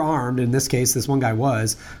or armed, in this case, this one guy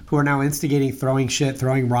was, who are now instigating throwing shit,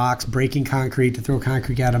 throwing rocks, breaking concrete to throw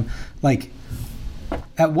concrete at him. Like,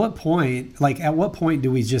 at what point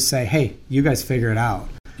do we just say, hey, you guys figure it out?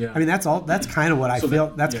 Yeah. I mean, that's kind of what I feel.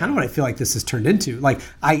 That's kind of what I feel like this has turned into. Like,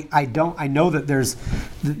 I know that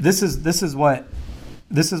this is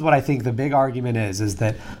what I think the big argument is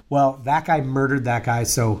that, well, that guy murdered that guy,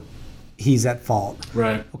 so he's at fault.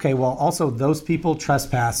 Right. Okay, well, also those people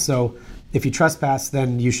trespass, so if you trespass,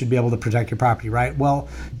 then you should be able to protect your property, right? Well,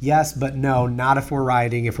 yes, but no, not if we're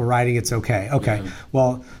riding. If we're riding, it's okay. Okay,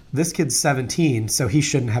 well, this kid's 17, so he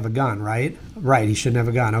shouldn't have a gun, right? Right, he shouldn't have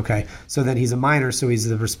a gun. Okay, so then he's a minor, so he's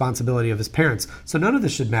the responsibility of his parents. So none of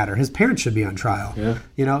this should matter. His parents should be on trial. Yeah.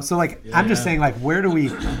 You know, so like, I'm just saying, like, where do we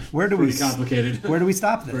complicated. Where do we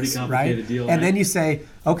stop this? Pretty complicated right? deal. And then you say,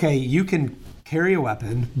 okay, you can carry a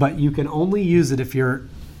weapon, but you can only use it if you're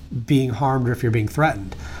being harmed or if you're being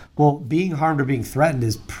threatened. Well, being harmed or being threatened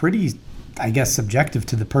is pretty, I guess, subjective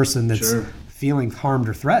to the person that's feeling harmed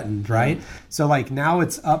or threatened, right? Yeah. So, like, now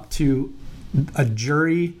it's up to a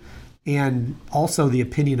jury and also the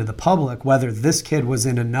opinion of the public whether this kid was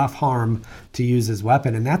in enough harm to use his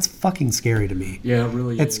weapon. And that's fucking scary to me. Yeah, it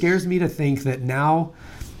really is. It scares me to think that now,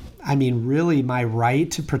 I mean, really, my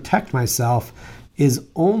right to protect myself is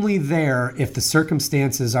only there if the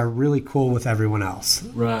circumstances are really cool with everyone else.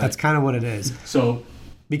 Right. That's kind of what it is. So,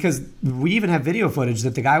 because we even have video footage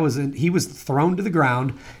that the guy was thrown to the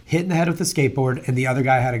ground, hit in the head with a skateboard, and the other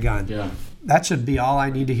guy had a gun. Yeah. That should be all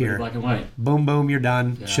I need to hear. Black and white. Boom, boom, you're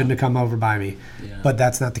done. Yeah. Shouldn't have come over by me. Yeah. But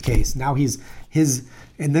that's not the case. Now and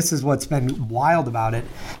this is what's been wild about it.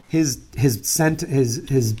 His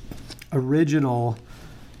original,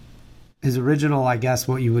 I guess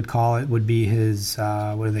what you would call it, would be his,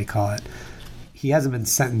 what do they call it? He hasn't been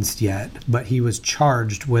sentenced yet, but he was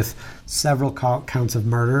charged with several counts of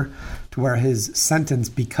murder, to where his sentence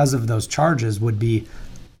because of those charges would be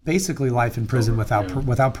basically life in prison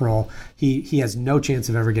without parole. He has no chance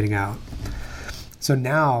of ever getting out. So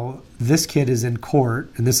now this kid is in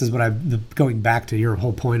court, and this is what I'm going back to your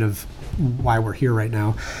whole point of why we're here right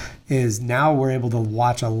now, is now we're able to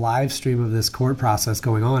watch a live stream of this court process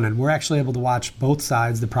going on, and we're actually able to watch both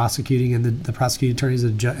sides, the prosecuting and the prosecuting attorneys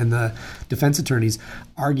and the defense attorneys,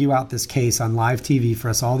 argue out this case on live TV for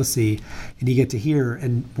us all to see, and you get to hear,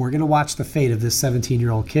 and we're going to watch the fate of this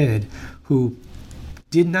 17-year-old kid who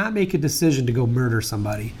did not make a decision to go murder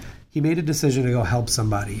somebody. He made a decision to go help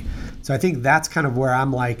somebody. So I think that's kind of where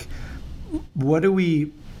I'm like, what do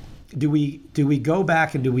we... do we go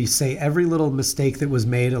back and do we say every little mistake that was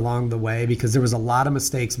made along the way? Because there was a lot of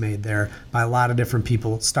mistakes made there by a lot of different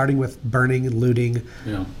people, starting with burning and looting,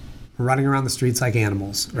 running around the streets like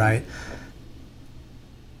animals, right?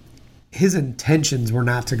 His intentions were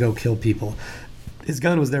not to go kill people. His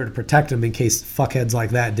gun was there to protect him in case fuckheads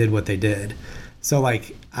like that did what they did. So,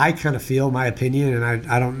 like, I kind of feel, my opinion, and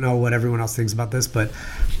I don't know what everyone else thinks about this, but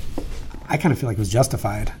I kind of feel like it was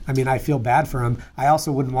justified. I mean, I feel bad for him. I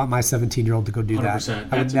also wouldn't want my 17-year-old to go do that.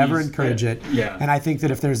 I would never encourage it. Yeah. And I think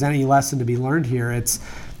that if there's any lesson to be learned here,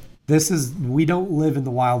 we don't live in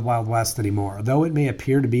the wild, wild west anymore. Though it may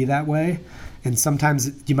appear to be that way, and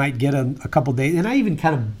sometimes you might get a couple days, and I even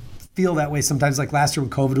kind of feel that way sometimes. Like last year when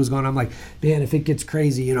COVID was going on, I'm like, man, if it gets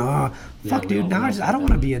crazy, fuck, dude, now I don't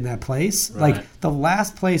want to be in that place. Right. Like, the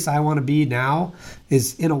last place I want to be now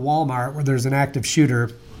is in a Walmart where there's an active shooter.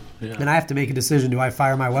 Yeah. And I have to make a decision: do I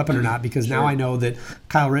fire my weapon or not? Because now I know that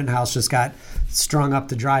Kyle Rittenhouse just got strung up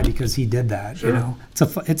to dry because he did that. Sure.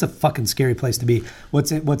 It's a fucking scary place to be.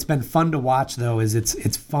 What's been fun to watch though is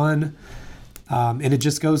it's fun, and it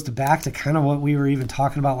just goes back to kind of what we were even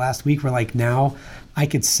talking about last week. Where like now I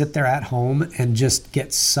could sit there at home and just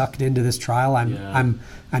get sucked into this trial.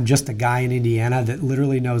 I'm just a guy in Indiana that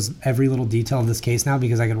literally knows every little detail of this case now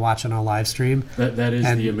because I could watch it on a live stream. That is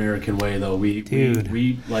the American way, though. We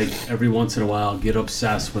like every once in a while get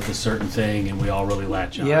obsessed with a certain thing, and we all really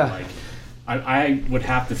latch on. Yeah. Like, I would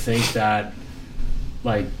have to think that,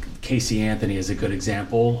 like, Casey Anthony is a good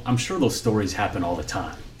example. I'm sure those stories happen all the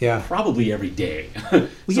time. Yeah. Probably every day. Well,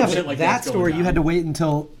 yeah, shit but like that story you had to wait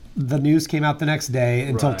until the news came out the next day,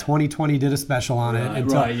 until Right. 2020 did a special on it,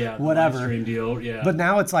 until the whatever. live stream deal, yeah. But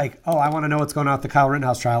now it's like, oh, I want to know what's going on at the Kyle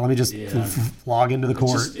Rittenhouse trial. Let me just log into the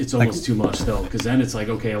court. It's almost too much, though, because then it's like,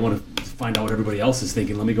 okay, I want to find out what everybody else is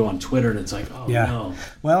thinking. Let me go on Twitter, and it's like, oh, no.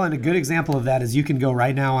 Well, and a good example of that is you can go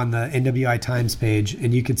right now on the NWI Times page,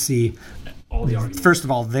 and you can see, All the arguments. first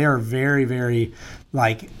of all, they're very, very,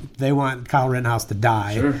 like, they want Kyle Rittenhouse to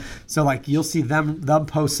die. Sure. So, like, you'll see them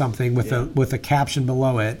post something with a caption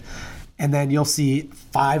below it, and then you'll see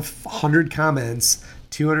 500 comments,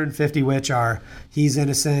 250 which are, he's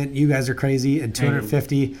innocent, you guys are crazy, and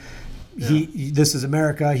 250, this is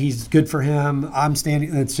America, he's good for him, I'm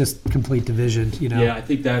standing. It's just complete division, Yeah, I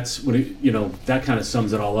think that's what that kind of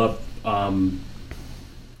sums it all up.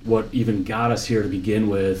 What even got us here to begin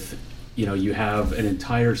with, you have an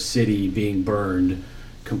entire city being burned,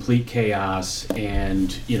 complete chaos, and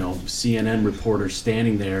CNN reporters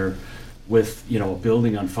standing there with a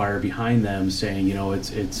building on fire behind them, saying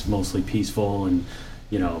it's mostly peaceful, and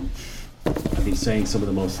saying some of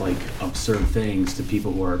the most like absurd things to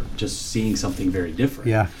people who are just seeing something very different.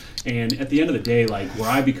 Yeah. And at the end of the day, like, where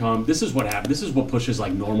I become, this is what happened. This is what pushes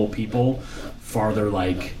like normal people farther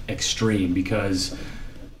like extreme, because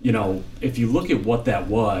if you look at what that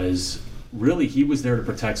was, really, he was there to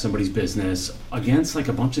protect somebody's business against like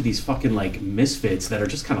a bunch of these fucking like misfits that are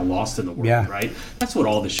just kind of lost in the world, right? That's what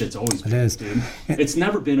all this shit's always been, dude. It's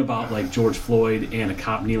never been about like George Floyd and a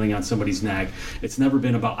cop kneeling on somebody's neck. It's never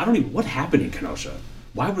been about, I don't even, what happened in Kenosha?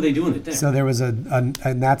 Why were they doing it there? So there was and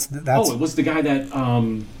that's it was the guy that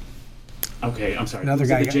okay, I'm sorry. Another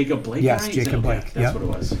guy, the Jacob Blake yes, guy? Jacob Blake. That's what it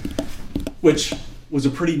was. Which was a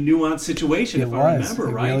pretty nuanced situation, if I remember,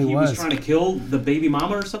 right? Really he was trying to kill the baby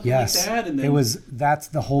mama or something like that. And then it was. That's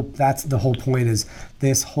the whole point. Is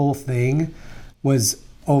this whole thing was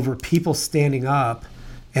over people standing up,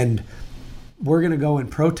 and we're going to go and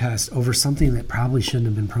protest over something that probably shouldn't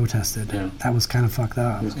have been protested. Yeah. That was kind of fucked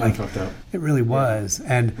up. It was kind of fucked up. It really was.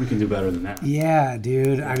 And we can do better than that. Yeah,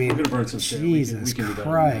 dude. I mean, we're going to burn some shit. Jesus we can do better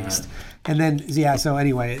Christ. Than that. And then, so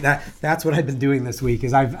anyway, that's what I've been doing this week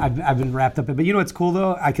is I've been wrapped up in. But what's cool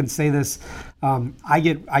though? I can say this. I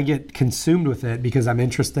get consumed with it because I'm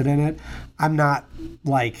interested in it. I'm not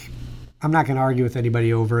going to argue with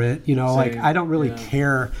anybody over it. Like, I don't really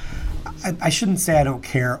care. I shouldn't say I don't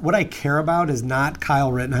care. What I care about is not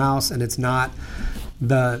Kyle Rittenhouse, and it's not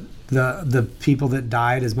the people that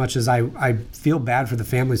died, as much as I feel bad for the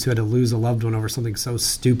families who had to lose a loved one over something so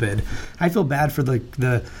stupid. I feel bad for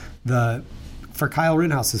for Kyle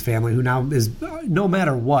Rittenhouse's family, who now is, no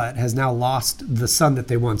matter what, has now lost the son that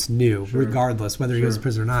they once knew, regardless whether he was in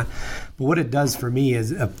prison or not. But what it does for me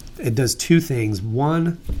is it does two things.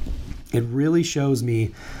 One, it really shows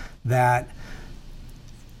me that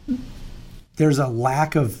there's a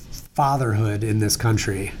lack of fatherhood in this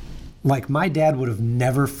country. Like, my dad would have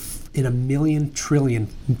never in a million trillion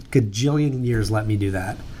gajillion years let me do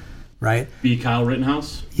that, right? Be Kyle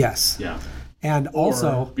Rittenhouse? Yes. Yeah. And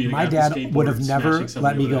also, my dad would have never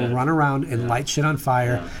let me go run around and light shit on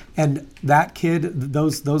fire. Yeah. And that kid,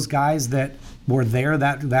 those guys that were there,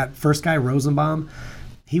 that first guy, Rosenbaum,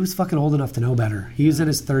 he was fucking old enough to know better. He was in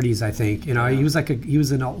his 30s, I think. You know, he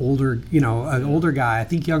was an older guy, I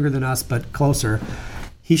think younger than us, but closer.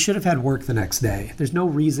 He should have had work the next day. There's no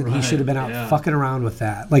reason he should have been out fucking around with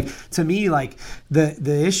that. Like, to me, like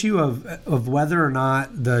the issue of whether or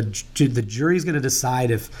not the jury's going to decide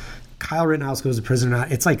if Kyle Rittenhouse goes to prison or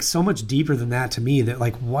not, it's like so much deeper than that to me. That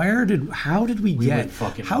like, how did we get?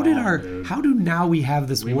 How do now we have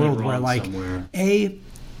this world where like somewhere.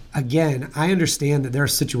 Again, I understand that there are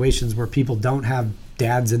situations where people don't have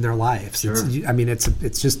dads in their lives. Sure.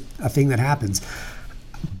 It's just a thing that happens.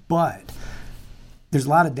 But there's a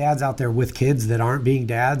lot of dads out there with kids that aren't being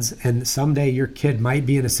dads, and someday your kid might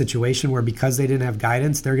be in a situation where because they didn't have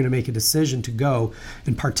guidance, they're going to make a decision to go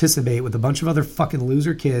and participate with a bunch of other fucking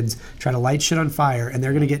loser kids, try to light shit on fire, and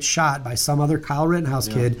they're going to get shot by some other Kyle Rittenhouse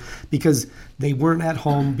kid because they weren't at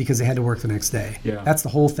home because they had to work the next day. Yeah. That's the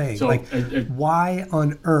whole thing. So, why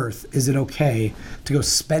on earth is it okay to go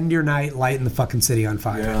spend your night lighting the fucking city on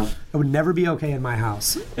fire? Yeah. It would never be okay in my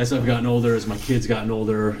house. As I've gotten older, as my kids gotten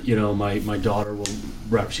older, you know, my daughter will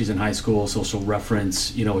she's in high school, so she'll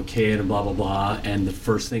reference, you know, a kid and blah blah blah, and the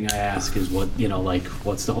first thing I ask is what, you know, like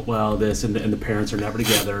what's this, and the parents are never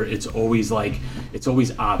together. It's always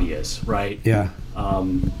obvious, right? Yeah.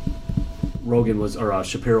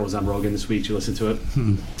 Shapiro was on Rogan this week. Did you listen to it?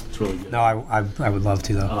 It's really good. No, I would love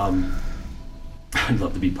to though. I'd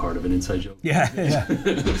love to be part of an inside joke. Yeah.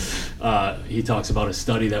 He talks about a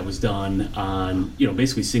study that was done on, you know,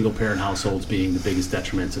 basically single parent households being the biggest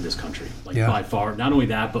detriment to this country. By far. Not only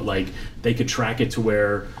that, but like they could track it to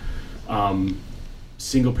where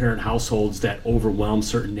single parent households that overwhelm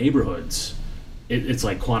certain neighborhoods, it's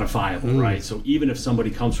like quantifiable, right? So even if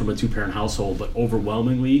somebody comes from a 2-parent household, but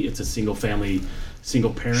overwhelmingly it's a single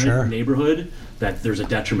parent neighborhood, that there's a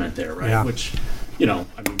detriment there, right? Yeah. Which, you know,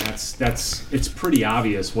 I mean, it's pretty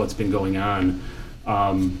obvious what's been going on.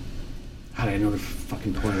 I had another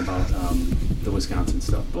fucking point about the Wisconsin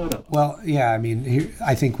stuff, but well, yeah, I mean,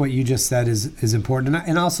 I think what you just said is important,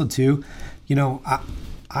 and also too, you know,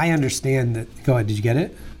 I understand that. Go ahead. Did you get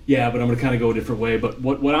it? Yeah, but I'm going to kind of go a different way. But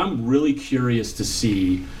what I'm really curious to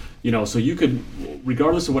see, you know, so you could,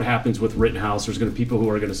 regardless of what happens with Rittenhouse, there's going to be people who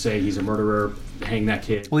are going to say he's a murderer, hang that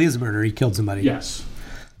kid. Well, he is a murderer. He killed somebody. Yes.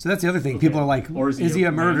 So that's the other thing. Okay. People are like, is he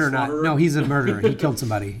a murderer or not? No, he's a murderer. He killed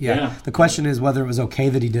somebody. Yeah. The question is whether it was okay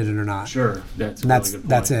that he did it or not. Sure. That's a really good point.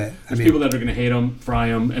 That's it. There's people that are going to hate him, fry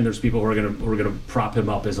him, and there's people who are going to prop him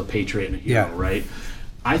up as a patriot and a hero, right?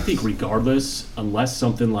 I think regardless, unless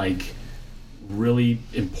something like really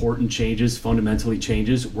important changes, fundamentally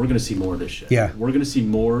changes, we're going to see more of this shit. Yeah. We're going to see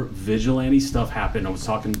more vigilante stuff happen. I was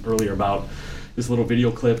talking earlier about this little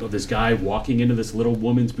video clip of this guy walking into this little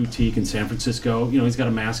woman's boutique in San Francisco. You know, he's got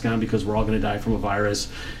a mask on because we're all going to die from a virus,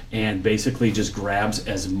 and basically just grabs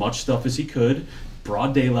as much stuff as he could,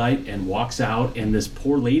 broad daylight, and walks out, and this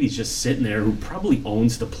poor lady's just sitting there who probably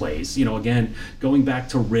owns the place. You know, again, going back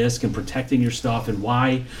to risk and protecting your stuff and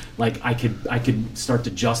why, like, I could start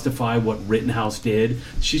to justify what Rittenhouse did.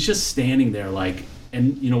 She's just standing there like,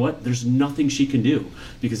 and you know what? There's nothing she can do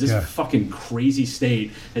because this fucking crazy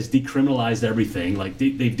state has decriminalized everything. Like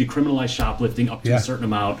they've decriminalized shoplifting up to a certain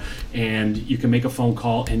amount, and you can make a phone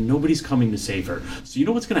call and nobody's coming to save her. So you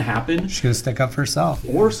know what's going to happen? She's going to stick up for herself.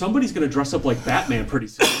 Or somebody's going to dress up like Batman pretty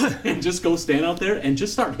soon and just go stand out there and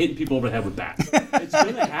just start hitting people over the head with bats. It's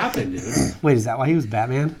going to happen, dude. Wait, is that why he was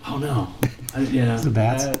Batman? Oh no. Yeah. The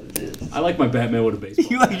bats? I like my Batman with a baseball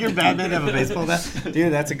bat. You like your Batman to have a baseball bat?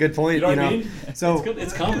 Dude, that's a good point. You know what I mean? So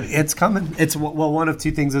it's coming. It's coming. It's, well, one of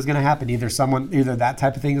two things is going to happen. Either that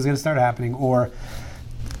type of thing is going to start happening, or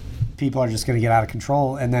people are just going to get out of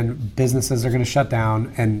control, and then businesses are going to shut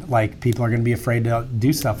down, and like people are going to be afraid to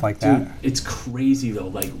do stuff like that. Dude, it's crazy though.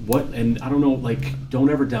 Like what? And I don't know. Like, don't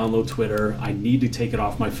ever download Twitter. I need to take it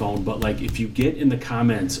off my phone. But like, if you get in the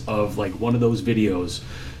comments of like one of those videos,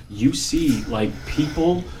 you see like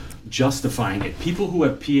people justifying it. People who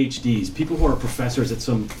have PhDs, people who are professors at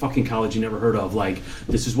some fucking college you never heard of, like,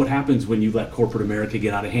 this is what happens when you let corporate America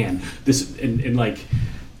get out of hand. This and like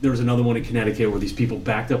there was another one in Connecticut where these people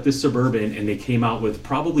backed up this Suburban and they came out with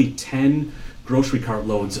probably 10 grocery cart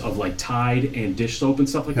loads of like Tide and dish soap and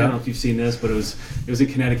stuff like that. I don't know if you've seen this, but it was in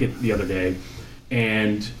Connecticut the other day.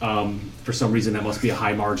 And for some reason, that must be a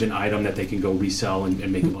high margin item that they can go resell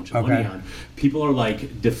and make a bunch of money on. People are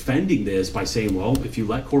like defending this by saying, well, if you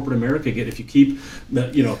let corporate America if you keep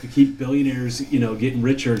billionaires, getting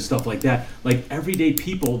richer and stuff like that, like everyday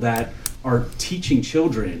people that are teaching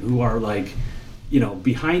children who are like,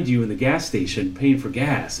 behind you in the gas station paying for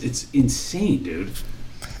gas. It's insane, dude.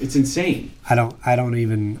 It's insane. I don't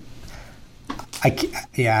even. I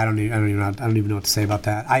don't even know what to say about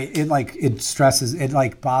that. It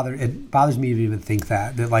bothers me to even think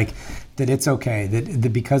that it's okay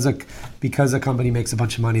that because a company makes a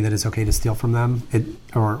bunch of money that it's okay to steal from them.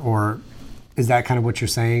 Or is that kind of what you're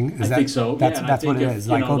saying? I think so. That's what it is.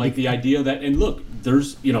 The idea that, and look,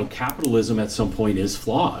 there's, capitalism at some point is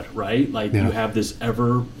flawed, right? You have this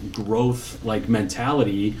ever growth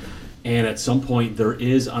mentality, and at some point there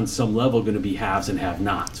is on some level going to be haves and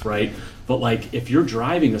have-nots, right? But if you're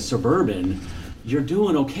driving a Suburban, you're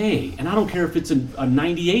doing okay, and I don't care if it's a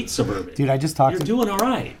 '98 Suburban. Dude, you're doing all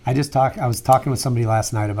right. I was talking with somebody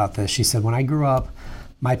last night about this. She said, when I grew up,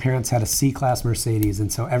 my parents had a C-Class Mercedes,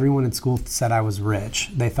 and so everyone in school said I was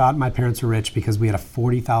rich. They thought my parents were rich because we had a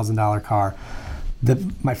 $40,000 car.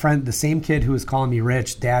 My friend, the same kid who was calling me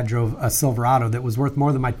rich, dad drove a Silverado that was worth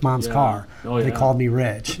more than my mom's car. They called me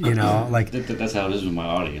rich, That's how it is with my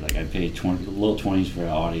Audi. I pay low 20s for an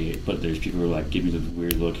Audi, but there's people who give me the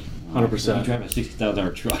weird look. 100%. You drive a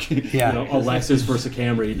 $60,000 truck. Yeah. A Lexus versus a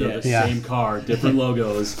Camry, the same car, different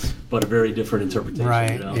logos, but a very different interpretation.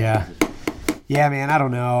 Right. Yeah. Yeah, man. I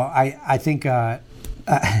don't know. I think what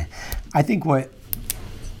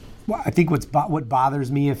bothers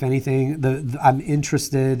me, if anything, I'm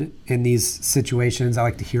interested in these situations. I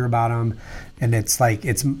like to hear about them, and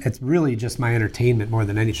it's really just my entertainment more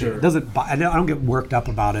than anything. Sure. It doesn't. I don't get worked up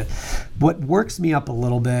about it. What works me up a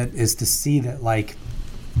little bit is to see that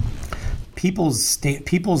people's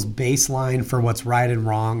baseline for what's right and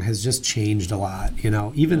wrong has just changed a lot.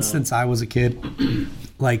 Even since I was a kid,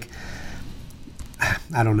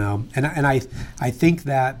 I don't know, and I think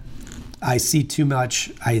that I see too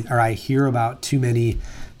much, I hear about too many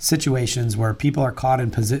situations where people are caught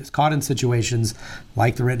in situations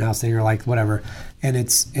like the Rittenhouse thing or whatever, and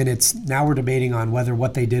it's now we're debating on whether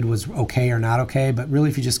what they did was okay or not okay. But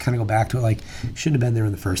really, if you just kind of go back to it, shouldn't have been there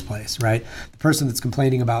in the first place, right? The person that's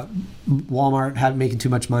complaining about Walmart making too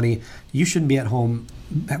much money, you shouldn't be at home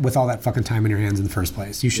with all that fucking time in your hands in the first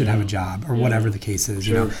place. You should have a job or whatever the case is,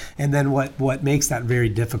 And then what makes that very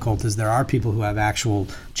difficult is there are people who have actual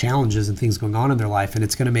challenges and things going on in their life, and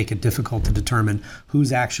it's going to make it difficult to determine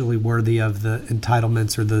who's actually worthy of the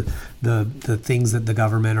entitlements or the things that the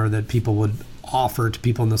government or that people would offer to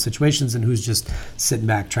people in those situations, and who's just sitting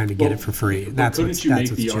back trying to get it for free. Couldn't you make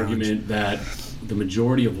the argument that the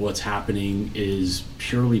majority of what's happening is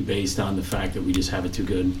purely based on the fact that we just have it too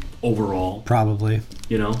good overall? Probably.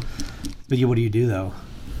 But what do you do though?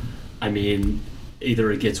 I mean,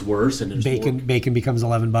 either it gets worse and there's bacon becomes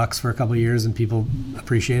 $11 for a couple of years and people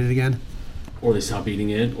appreciate it again, or they stop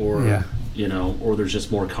eating it, or or there's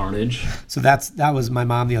just more carnage. So that was my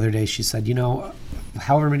mom the other day. She said,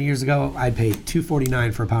 however many years ago, I paid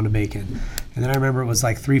 $2.49 for a pound of bacon, and then I remember it was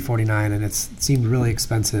 $3.49, and it seemed really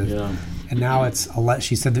expensive. Yeah. And now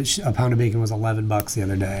she said that a pound of bacon was $11 the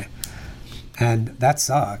other day, and that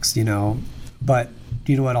sucks, But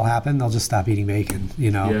do you know what'll happen? They'll just stop eating bacon,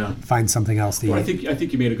 find something else to eat. I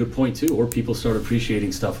think you made a good point too, or people start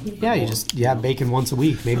appreciating stuff. Yeah, you just bacon once a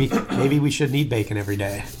week. Maybe we shouldn't eat bacon every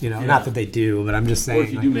day. Not that they do, but I'm just saying. Or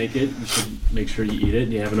if you do make it, you should make sure you eat it,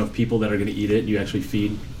 and you have enough people that are going to eat it, and you actually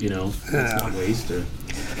feed. It's not waste.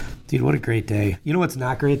 Dude, what a great day. You know what's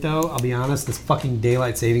not great, though? I'll be honest. This fucking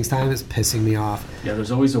daylight savings time is pissing me off. Yeah,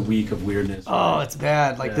 there's always a week of weirdness. Oh, it's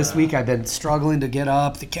bad. This week I've been struggling to get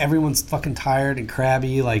up. Everyone's fucking tired and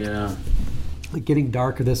crabby. Getting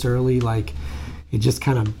darker this early, it just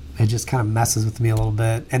kind of messes with me a little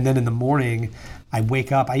bit. And then in the morning, I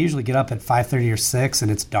wake up. I usually get up at 5:30 or 6, and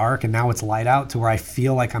it's dark, and now it's light out to where I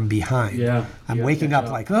feel like I'm behind. Yeah. I'm waking up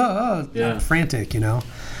I'm frantic,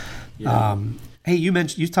 Yeah. Hey,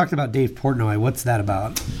 you talked about Dave Portnoy. What's that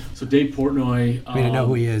about? So Dave Portnoy. I know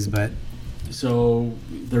who he is, but so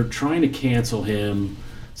they're trying to cancel him.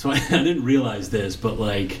 So I didn't realize this, but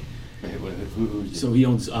so he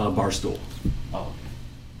owns Barstool. Oh.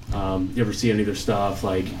 You ever see any of their stuff?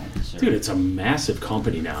 Dude, it's a massive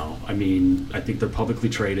company now. I mean, I think they're publicly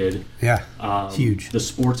traded. Yeah. Huge. The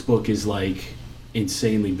sports book is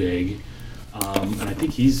insanely big, and I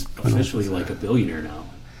think he's officially a billionaire now.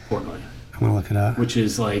 Portnoy. I'm gonna look it up. Which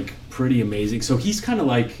is pretty amazing. So he's kind of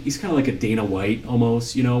like a Dana White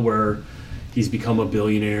almost, where he's become a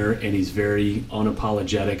billionaire and he's very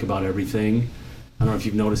unapologetic about everything. I don't know if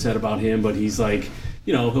you've noticed that about him, but he's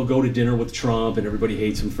he'll go to dinner with Trump and everybody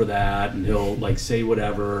hates him for that, and he'll say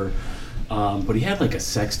whatever. But he had a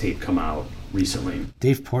sex tape come out recently.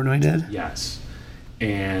 Dave Portnoy did? Yes.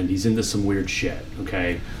 And he's into some weird shit,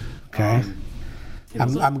 okay? Okay.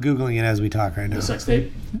 I'm Googling it as we talk right now. The sex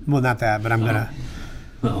tape? Well, not that, but I'm gonna.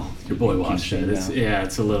 Well, your boy watched it.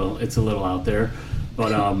 It's a little out there,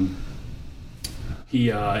 but He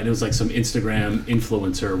and it was like some Instagram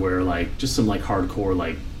influencer where like just some like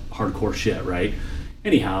hardcore shit, right?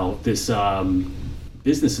 Anyhow, this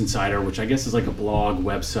Business Insider, which I guess is like a blog,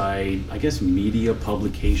 website, I guess media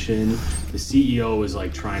publication. The CEO is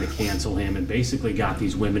like trying to cancel him and basically got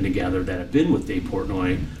these women together that have been with Dave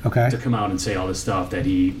Portnoy to come out and say all this stuff that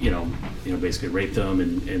he, basically raped them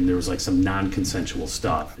and there was like some non-consensual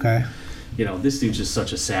stuff. Okay. This dude's just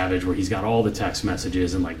such a savage where he's got all the text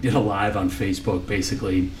messages and like did a live on Facebook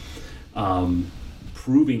basically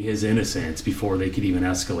proving his innocence before they could even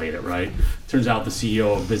escalate it, right? Turns out the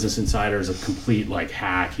CEO of Business Insider is a complete like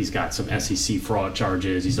hack. He's got some SEC fraud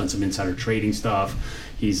charges. He's done some insider trading stuff.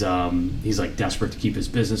 He's like desperate to keep his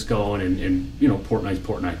business going and Portnoy's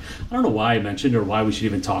Portnoy. I don't know why I mentioned or why we should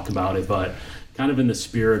even talk about it, but kind of in the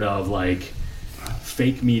spirit of like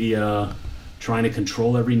fake media trying to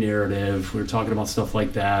control every narrative. We were talking about stuff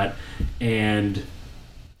like that and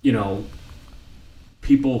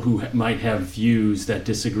people who might have views that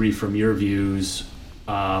disagree from your views,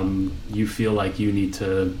 you feel like you need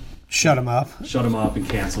to shut them up and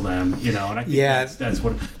cancel them, and I think that's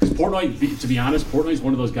what, because Portnoy, to be honest, Portnoy's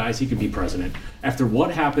one of those guys, he could be president. After what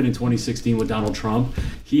happened in 2016 with Donald Trump,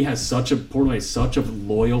 Portnoy has such a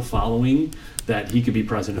loyal following that he could be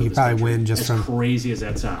president. He'd probably win just as crazy as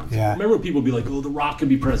that sounds. Yeah. Remember when people be like, "Oh, The Rock could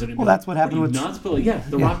be president." Well, that's what happened with nuts, but like,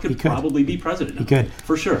 The Rock could probably be president. He could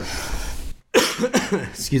for sure.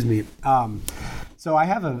 Excuse me. So I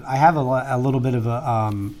have a little bit of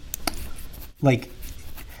a like.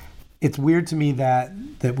 It's weird to me that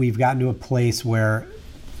we've gotten to a place where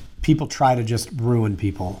people try to just ruin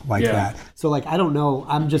people like that. So like, I don't know.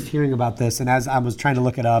 I'm just hearing about this, and as I was trying to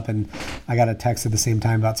look it up, and I got a text at the same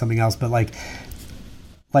time about something else. But like,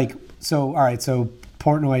 so all right, so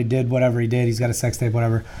Portnoy did whatever he did. He's got a sex tape,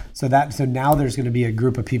 whatever. So now there's going to be a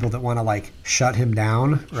group of people that want to like shut him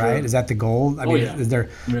down, right? Sure. Is that the goal? I mean, is there?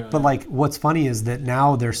 Yeah. But like, what's funny is that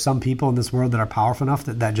now there's some people in this world that are powerful enough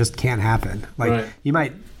that just can't happen. Like, you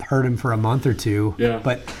might hurt him for a month or two,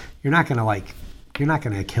 but you're not going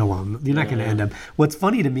to kill him. You're not going to end him. What's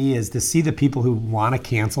funny to me is to see the people who want to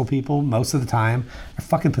cancel people most of the time are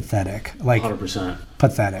fucking pathetic. Like 100%.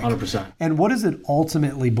 Pathetic. 100%. And what does it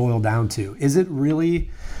ultimately boil down to? Is it really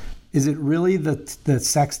the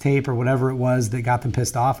sex tape or whatever it was that got them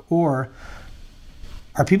pissed off, or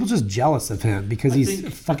are people just jealous of him because I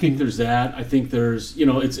think there's that. I think there's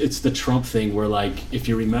it's the Trump thing where like if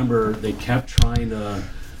you remember they kept trying to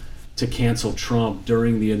cancel Trump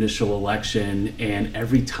during the initial election, and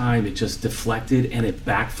every time it just deflected and it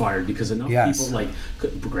backfired because enough people like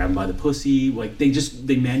grab him by the pussy, like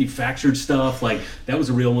they manufactured stuff like that was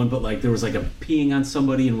a real one, but like there was like a peeing on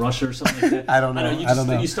somebody in Russia or something like that. I don't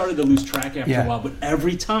know. You started to lose track after a while, but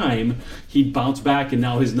every time he'd bounce back and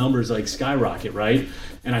now his numbers like skyrocket, right?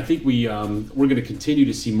 And I think we're going to continue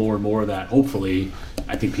to see more and more of that. Hopefully,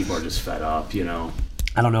 I think people are just fed up,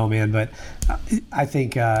 I don't know, man, but I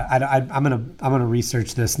think I'm gonna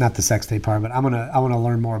research this, not the sex tape part, but I want to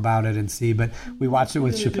learn more about it and see. But we watched it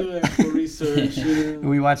with Chappelle. Research.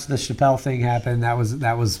 We watched the Chappelle thing happen. That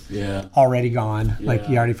was already gone. Yeah. Like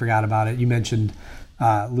you already forgot about it. You mentioned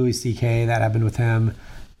Louis C.K. That happened with him.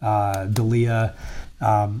 D'Elia.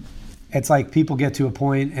 It's like people get to a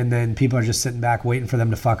point and then people are just sitting back waiting for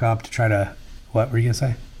them to fuck up to try to. What were you gonna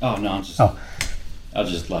say? Oh no, I was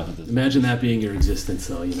just laughing at this. Imagine that being your existence,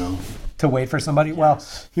 though, To wait for somebody? Yes. Well,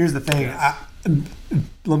 here's the thing. Yes.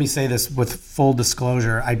 Let me say this with full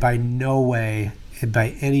disclosure. I by no way,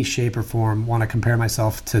 by any shape or form, want to compare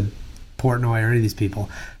myself to Portnoy or any of these people.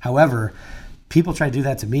 However, people try to do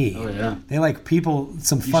that to me. Oh, yeah. They like people,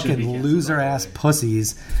 some fucking loser-ass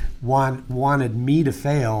pussies wanted me to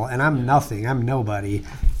fail, and I'm nothing. I'm nobody.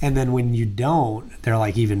 And then when you don't, they're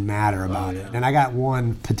like even madder about it. And I got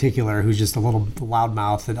one particular who's just a little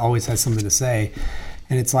loudmouth that always has something to say.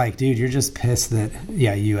 And it's like, dude, you're just pissed that,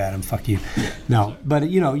 you, Adam, fuck you. No, but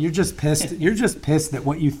you're just pissed. You're just pissed that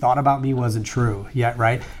what you thought about me wasn't true yet,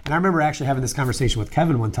 right? And I remember actually having this conversation with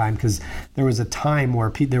Kevin one time because there was a time where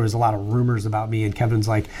there was a lot of rumors about me, and Kevin's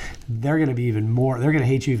like, they're going to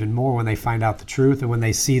hate you even more when they find out the truth and when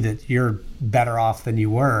they see that you're better off than you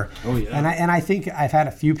were. Oh yeah. And I think I've had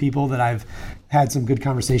a few people that I've had some good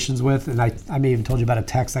conversations with, and I may have even told you about a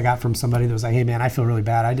text I got from somebody that was like, hey man, I feel really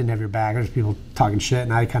bad. I didn't have your back. There's people talking shit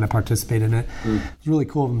and I kind of participate in it. It's really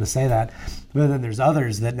cool of them to say that. But then there's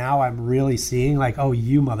others that now I'm really seeing like, oh,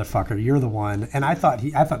 you motherfucker, you're the one. And I thought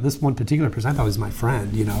this one particular person, I thought was my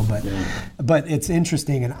friend, but it's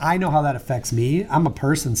interesting, and I know how that affects me. I'm a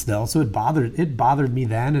person still, so it bothered me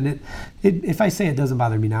then, and it if I say it doesn't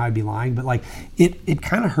bother me now, I'd be lying. But like it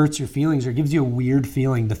kind of hurts your feelings, or gives you a weird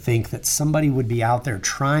feeling to think that somebody would would be out there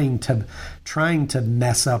trying to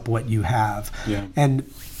mess up what you have. Yeah. And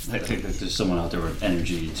I think that there's someone out there with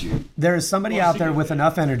energy to. there is somebody out there with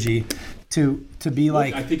enough energy to be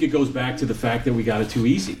like. I think it goes back to the fact that we got it too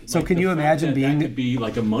easy. So Like, can the you fact imagine that being- that could be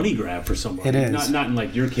like a money grab for someone? It is. Not in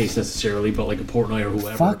like your case necessarily, but like a Portnoy or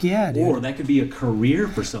whoever. Fuck yeah, dude. Or that could be a career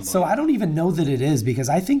for somebody. So I don't even know that it is, because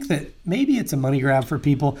I think that maybe it's a money grab for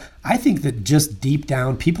people. I think that just deep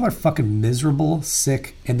down, people are fucking miserable,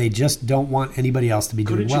 sick, and they just don't want anybody else to be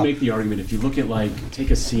doing Couldn't well. you make the argument if you look at like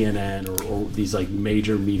take a CNN or these like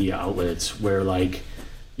major media outlets where like,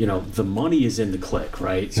 you know, the money is in the click,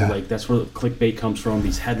 right? So Yeah. like that's where the clickbait comes from,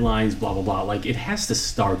 these headlines, blah blah blah. Like it has to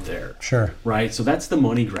start there. Sure. Right? So that's the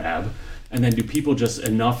money grab. And then do people just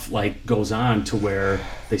enough like goes on to where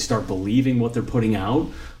they start believing what they're putting out?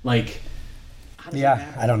 Like how does that Yeah,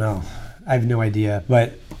 happen? I don't know. I have no idea,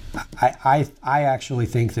 but I actually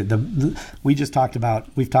think that we've talked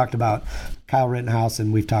about Kyle Rittenhouse,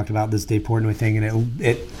 and we've talked about this Dave Portnoy thing, and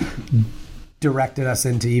it directed us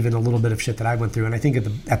into even a little bit of shit that I went through. And I think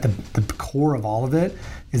at the core of all of it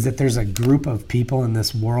is that there's a group of people in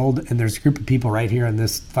this world, and there's a group of people right here in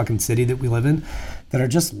this fucking city that we live in that are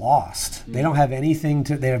just lost. They don't have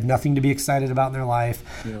they have nothing to be excited about in their life.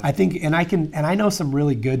 Yeah. I think, and I know some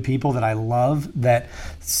really good people that I love that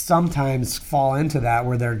sometimes fall into that,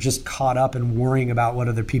 where they're just caught up in worrying about what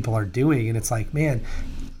other people are doing. And it's like, man,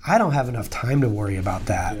 I don't have enough time to worry about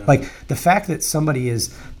that. Yeah. Like the fact that somebody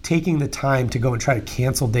is taking the time to go and try to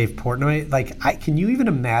cancel Dave Portnoy, like can you even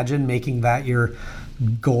imagine making that your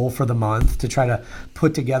goal for the month, to try to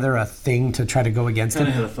put together a thing to try to go against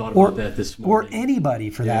Kinda him? had a thought or, about that this or morning. anybody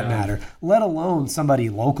for that Yeah. matter, let alone somebody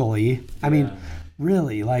locally. I mean,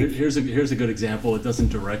 really, like, Here's a good example. It doesn't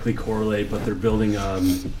directly correlate, but they're building I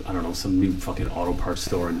don't know, some new fucking auto parts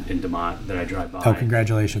store in DeMont that I drive by. oh,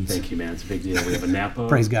 congratulations. Thank you, man. It's a big deal. We have a Napa,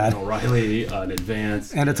 Praise God. an O'Reilly, an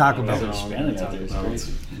Advance, And a Taco Bell. AutoZone, Expanding out there, it's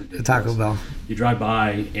crazy. The Taco Bell. You drive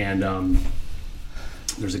by and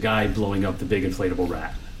there's a guy blowing up the big inflatable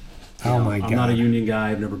rat. Oh my God. I'm not a union guy.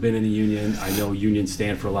 I've never been in a union. I know unions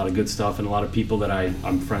stand for a lot of good stuff, and a lot of people that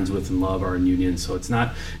I'm friends with and love are in unions. So it's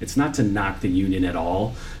not to knock the union at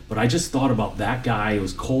all. But I just thought about that guy. It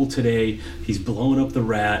was cold today. He's blowing up the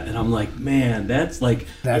rat, and I'm like, man, that's like.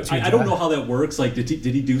 That's I your don't job. know how that works. Like, did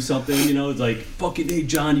he do something? You know, it's like, fucking hey,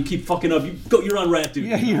 John, you keep fucking up. You're on rat duty.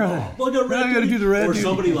 Yeah, you're on- Well, I got rat Now I gotta duty. do the rat Or duty.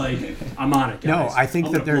 somebody like, I'm on it, guys. No, I think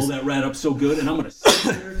I'm that gonna there's- blow that rat up so good, and I'm gonna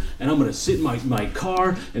sit there, and I'm gonna sit in my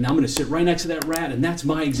car, and I'm gonna sit right next to that rat, and that's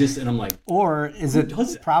my existence. And I'm like, Or is it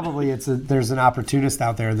does that? probably there's an opportunist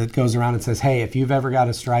out there that goes around and says, hey, if you've ever got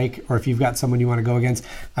a strike, or if you've got someone you want to go against,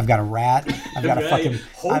 I've got a rat, I've got a Right. fucking,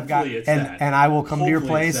 I've got, Hopefully it's that. and I will come to your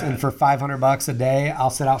Hopefully it's place, and that. for $500 a day, I'll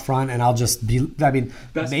sit out front and I'll just be, I mean,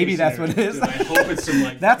 best maybe case that's what it scenario. is. Dude, I hope it's some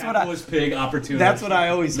like That's what I- capitalist pig opportunity. That's what I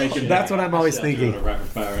always, Make it that's what I'm always Doing a thinking. rapid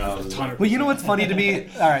fire round. Well, you know what's funny to me?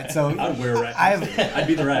 All right, so I'd wear a rat. I've, I'd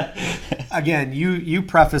be the rat. again, you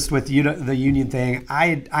prefaced with the union thing.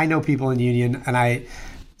 I know people in union, and I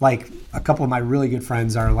like a couple of my really good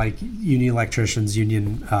friends are like union electricians,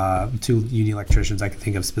 two union electricians I can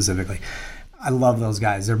think of specifically. I love those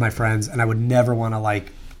guys. They're my friends, and I would never want to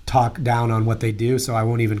like talk down on what they do, so I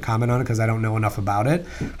won't even comment on it because I don't know enough about it.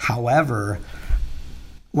 However,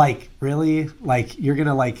 like really, like you're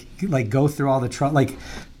gonna like go through all the like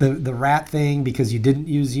the rat thing because you didn't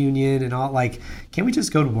use union and all. Like, can we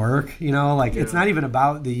just go to work? You know, like it's not even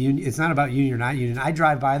about the union. It's not about union or not union. I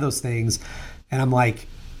drive by those things, and I'm like,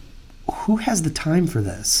 who has the time for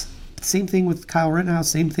this? Same thing with Kyle Rittenhouse.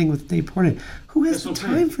 Same thing with Dave Portnoy. Who has That's the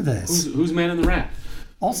what I'm saying. time for this? Who's man in the rat?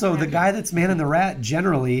 Also, the guy that's manning the rat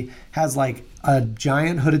generally has like a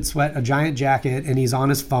giant hooded sweat, a giant jacket, and he's on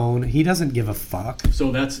his phone. He doesn't give a fuck.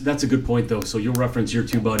 So that's a good point though. So you'll reference your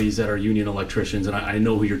two buddies that are union electricians, and I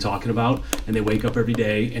know who you're talking about. And they wake up every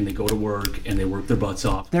day and they go to work and they work their butts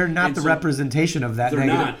off. They're not And the so representation of that They're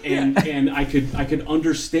negative. not, and I could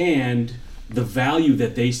understand the value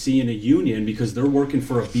that they see in a union because they're working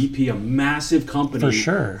for a BP, a massive company, For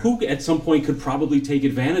sure. who at some point could probably take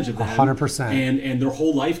advantage of that, 100%. and their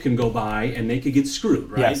whole life can go by and they could get screwed,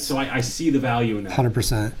 right? Yes. So I see the value in that.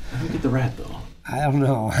 100%. I don't get the rat though. I don't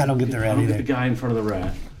know. I don't get the I rat don't get the either. guy in front of the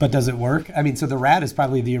rat. But does it work? I mean, so the rat is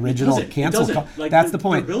probably the original doesn't. It cancel. doesn't. Like, That's they're- the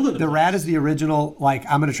point. they're building the The rat place. is the original. Like,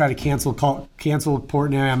 I'm going to try to cancel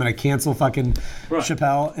Portnoy. I'm going to cancel fucking Right.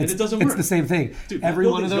 Chappelle. And it doesn't It's work. the same thing. Dude, that Every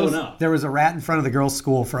one of building's those. going up. There was a rat in front of the girls'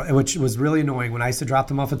 school which was really annoying. When I used to drop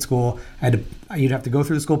them off at school, you'd have to go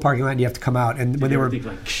through the school parking lot and you have to come out. And when they You ever were think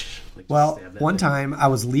like, just Well, stab that one thing? time I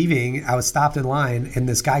was leaving, I was stopped in line, and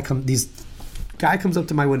this guy comes up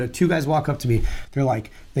to my window. Two guys walk up to me. They're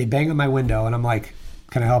like, they bang on my window, and I'm like,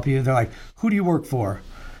 can I help you? They're like, who do you work for?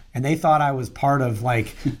 And they thought I was part of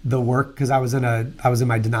like the work because I was in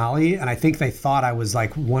my Denali, and I think they thought I was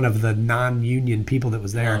like one of the non-union people that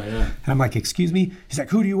was there. Oh, yeah. And I'm like, excuse me? He's like,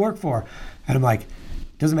 who do you work for? And I'm like,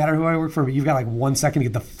 doesn't matter who I work for, but you've got like 1 second to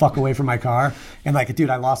get the fuck away from my car. And like, dude,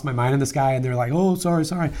 I lost my mind on this guy, and they're like, oh, sorry.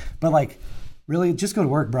 But like, really, just go to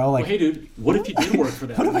work, bro. Like, Well, hey, dude, what if you did work for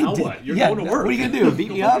that? what if I Now did? what? You're Yeah, going to work. what are you gonna do?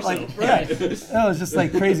 Beat me up? Like, yourself, yeah. right. Oh, it's just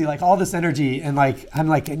like crazy. Like all this energy, and like I'm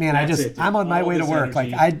like, man, That's it, dude. I'm on my All way to this work.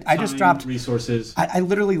 energy, Like I just time, dropped. resources. I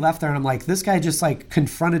literally left there, and I'm like, this guy just like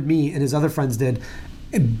confronted me, and his other friends did.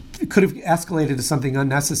 It could have escalated to something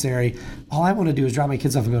unnecessary. All I want to do is drop my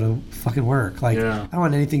kids off and go to fucking work. Like, Yeah. I don't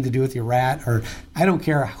want anything to do with your rat, or I don't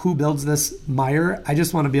care who builds this mire. I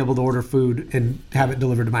just want to be able to order food and have it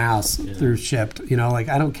delivered to my house through shipped. You know, like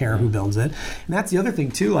I don't care who builds it. And that's the other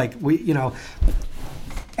thing too. Like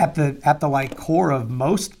at the like core of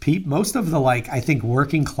most of the like I think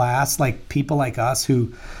working class like people like us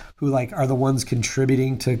who like are the ones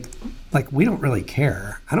contributing to, like, we don't really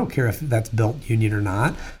care. I don't care if that's built union or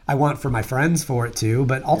not. I want for my friends for it too,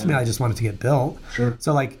 but ultimately I just want it to get built. Sure.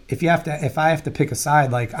 So like if I have to pick a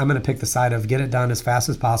side, like I'm going to pick the side of get it done as fast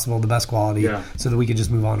as possible, the best quality, so that we can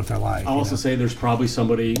just move on with our life. I'll also say there's probably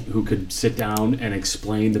somebody who could sit down and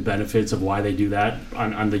explain the benefits of why they do that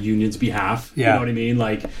on the union's behalf. Yeah. You know what I mean?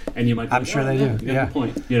 Like, and you might be I'm sure they do. You got Yeah. a good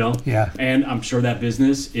point, you know? Yeah. And I'm sure that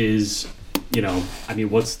business is, you know, I mean,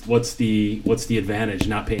 what's the advantage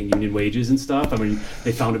not paying union wages and stuff? I mean,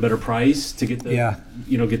 they found a better price to get the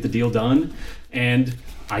get the deal done, and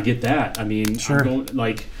I get that. I mean, Sure.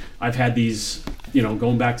 I've had these, you know,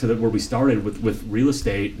 going back to where we started with real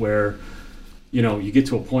estate, where, you know, you get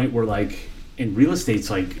to a point where like in real estate's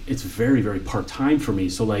like it's very, very part time for me.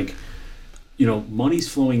 So like, you know, money's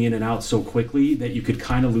flowing in and out so quickly that you could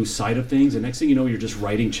kind of lose sight of things. And next thing you know, you're just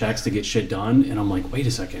writing checks to get shit done. And I'm like, wait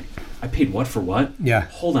a second, I paid what for what? Yeah.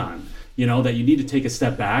 Hold on. You know, that you need to take a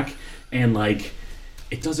step back and like,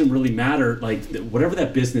 it doesn't really matter. Like whatever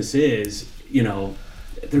that business is, you know,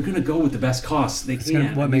 they're going to go with the best costs they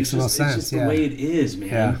can. What makes the most sense. It's just the way it is, man.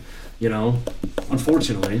 Yeah. You know,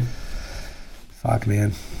 unfortunately. Fuck,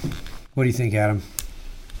 man. What do you think, Adam?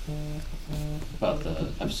 About the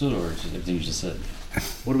episode or just everything you just said?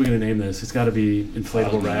 What are we going to name this? It's got to be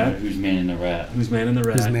Inflatable Rat. Who's manning the rat? Who's manning the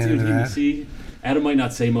rat? Who's manning the rat? See, Adam might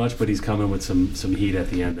not say much, but he's coming with some heat at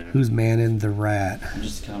the end there. Who's manning the rat? I'm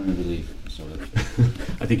just counting relief, sort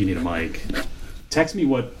of. I think you need a mic. Text me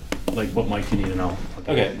what mic you need, and I'll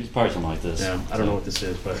Okay, it's probably something like this. Yeah, I don't know what this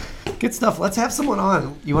is, but Good stuff. Let's have someone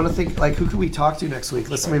on. You want to think, like, who could we talk to next week?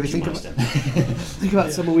 Let's maybe think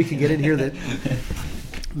about someone we could get in here that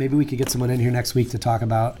maybe we could get someone in here next week to talk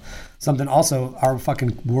about something. Also, our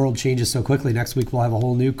fucking world changes so quickly. Next week we'll have a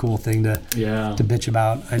whole new cool thing to bitch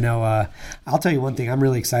about. I know. I'll tell you one thing. I'm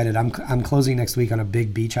really excited. I'm closing next week on a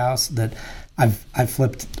big beach house that I've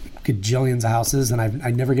flipped gajillions of houses, and I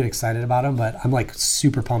never get excited about them, but I'm like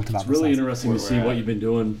super pumped about it's this. really house. interesting to see what you've been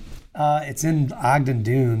doing. It's in Ogden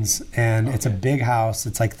Dunes, and it's a big house.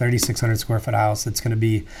 It's like 3,600 square foot house. It's gonna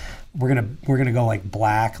be, we're gonna go like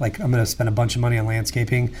black. Like I'm gonna spend a bunch of money on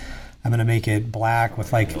landscaping. I'm gonna make it black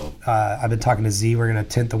with like I've been talking to Z. We're gonna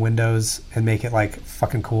tint the windows and make it like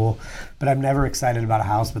fucking cool. But I'm never excited about a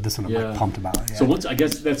house, but this one I'm like pumped about. Yeah. So once, I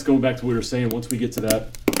guess that's going back to what we were saying. Once we get to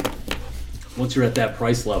that, once you're at that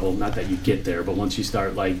price level, not that you get there, but once you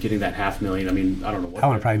start like getting that $500,000, I mean, I don't know what. I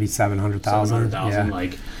want to probably be 700,000. Yeah.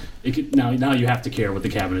 Like, it could, now you have to care what the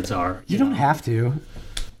cabinets are. You don't have to. No?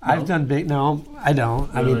 I've done big. No, I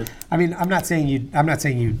don't. Really? I mean, I'm not saying you. I'm not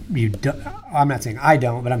saying you. I'm not saying I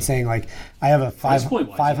don't. But I'm saying like I have a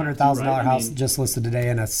 $500,000 house just listed today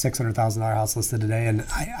and a $600,000 house listed today, and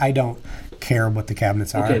I don't care what the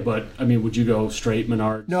cabinets are. Okay, but I mean, would you go straight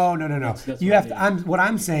Menards? No. That's You have to. What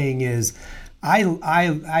I'm saying is,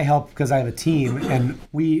 I help because I have a team, and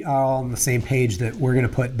we are all on the same page that we're going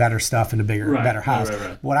to put better stuff in a better house.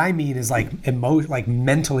 Right. What I mean is like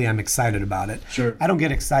mentally, I'm excited about it. Sure. I don't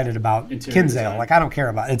get excited about Interior Kinsale. design. Like I don't care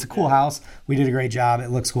about it. It's a cool house. We did a great job. It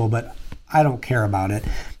looks cool, but I don't care about it.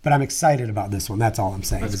 But I'm excited about this one. That's all I'm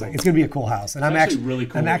saying. That's It's like cool. it's going to be a cool house, and I'm actually actually really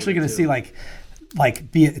cool I'm actually looking, going to see too.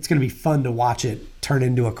 it's going to be fun to watch it turn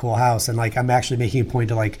into a cool house. And like I'm actually making a point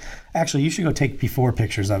to like, actually you should go take before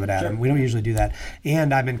pictures of it, Adam. We don't usually do that.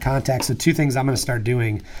 And I'm in contact. So two things I'm going to start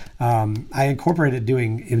doing. I incorporated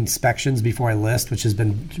doing inspections before I list, which has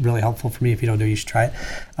been really helpful for me. If you don't do it, you should try it.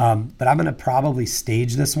 But I'm going to probably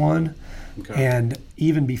stage this one Okay. And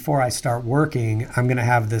even before I start working, I'm going to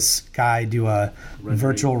have this guy do a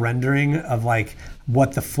virtual rendering of like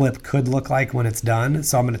what the flip could look like when it's done.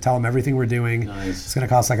 So I'm going to tell him everything we're doing. Nice. It's going to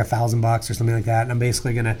cost like $1,000 or something like that. And I'm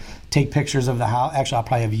basically going to take pictures of the house. Actually, I'll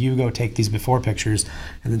probably have you go take these before pictures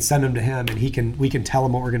and then send them to him, and we can tell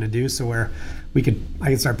him what we're going to do. So I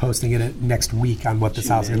can start posting it next week on what this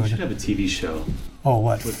house is You going should to look have a TV show. Oh,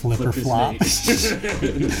 what? With Flip or Flip flop? his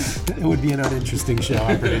It would be an uninteresting show.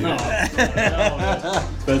 I predict.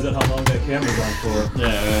 Depends on how long that camera's on for.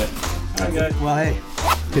 Yeah, right. Okay. Well, hey,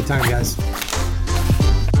 good time, guys.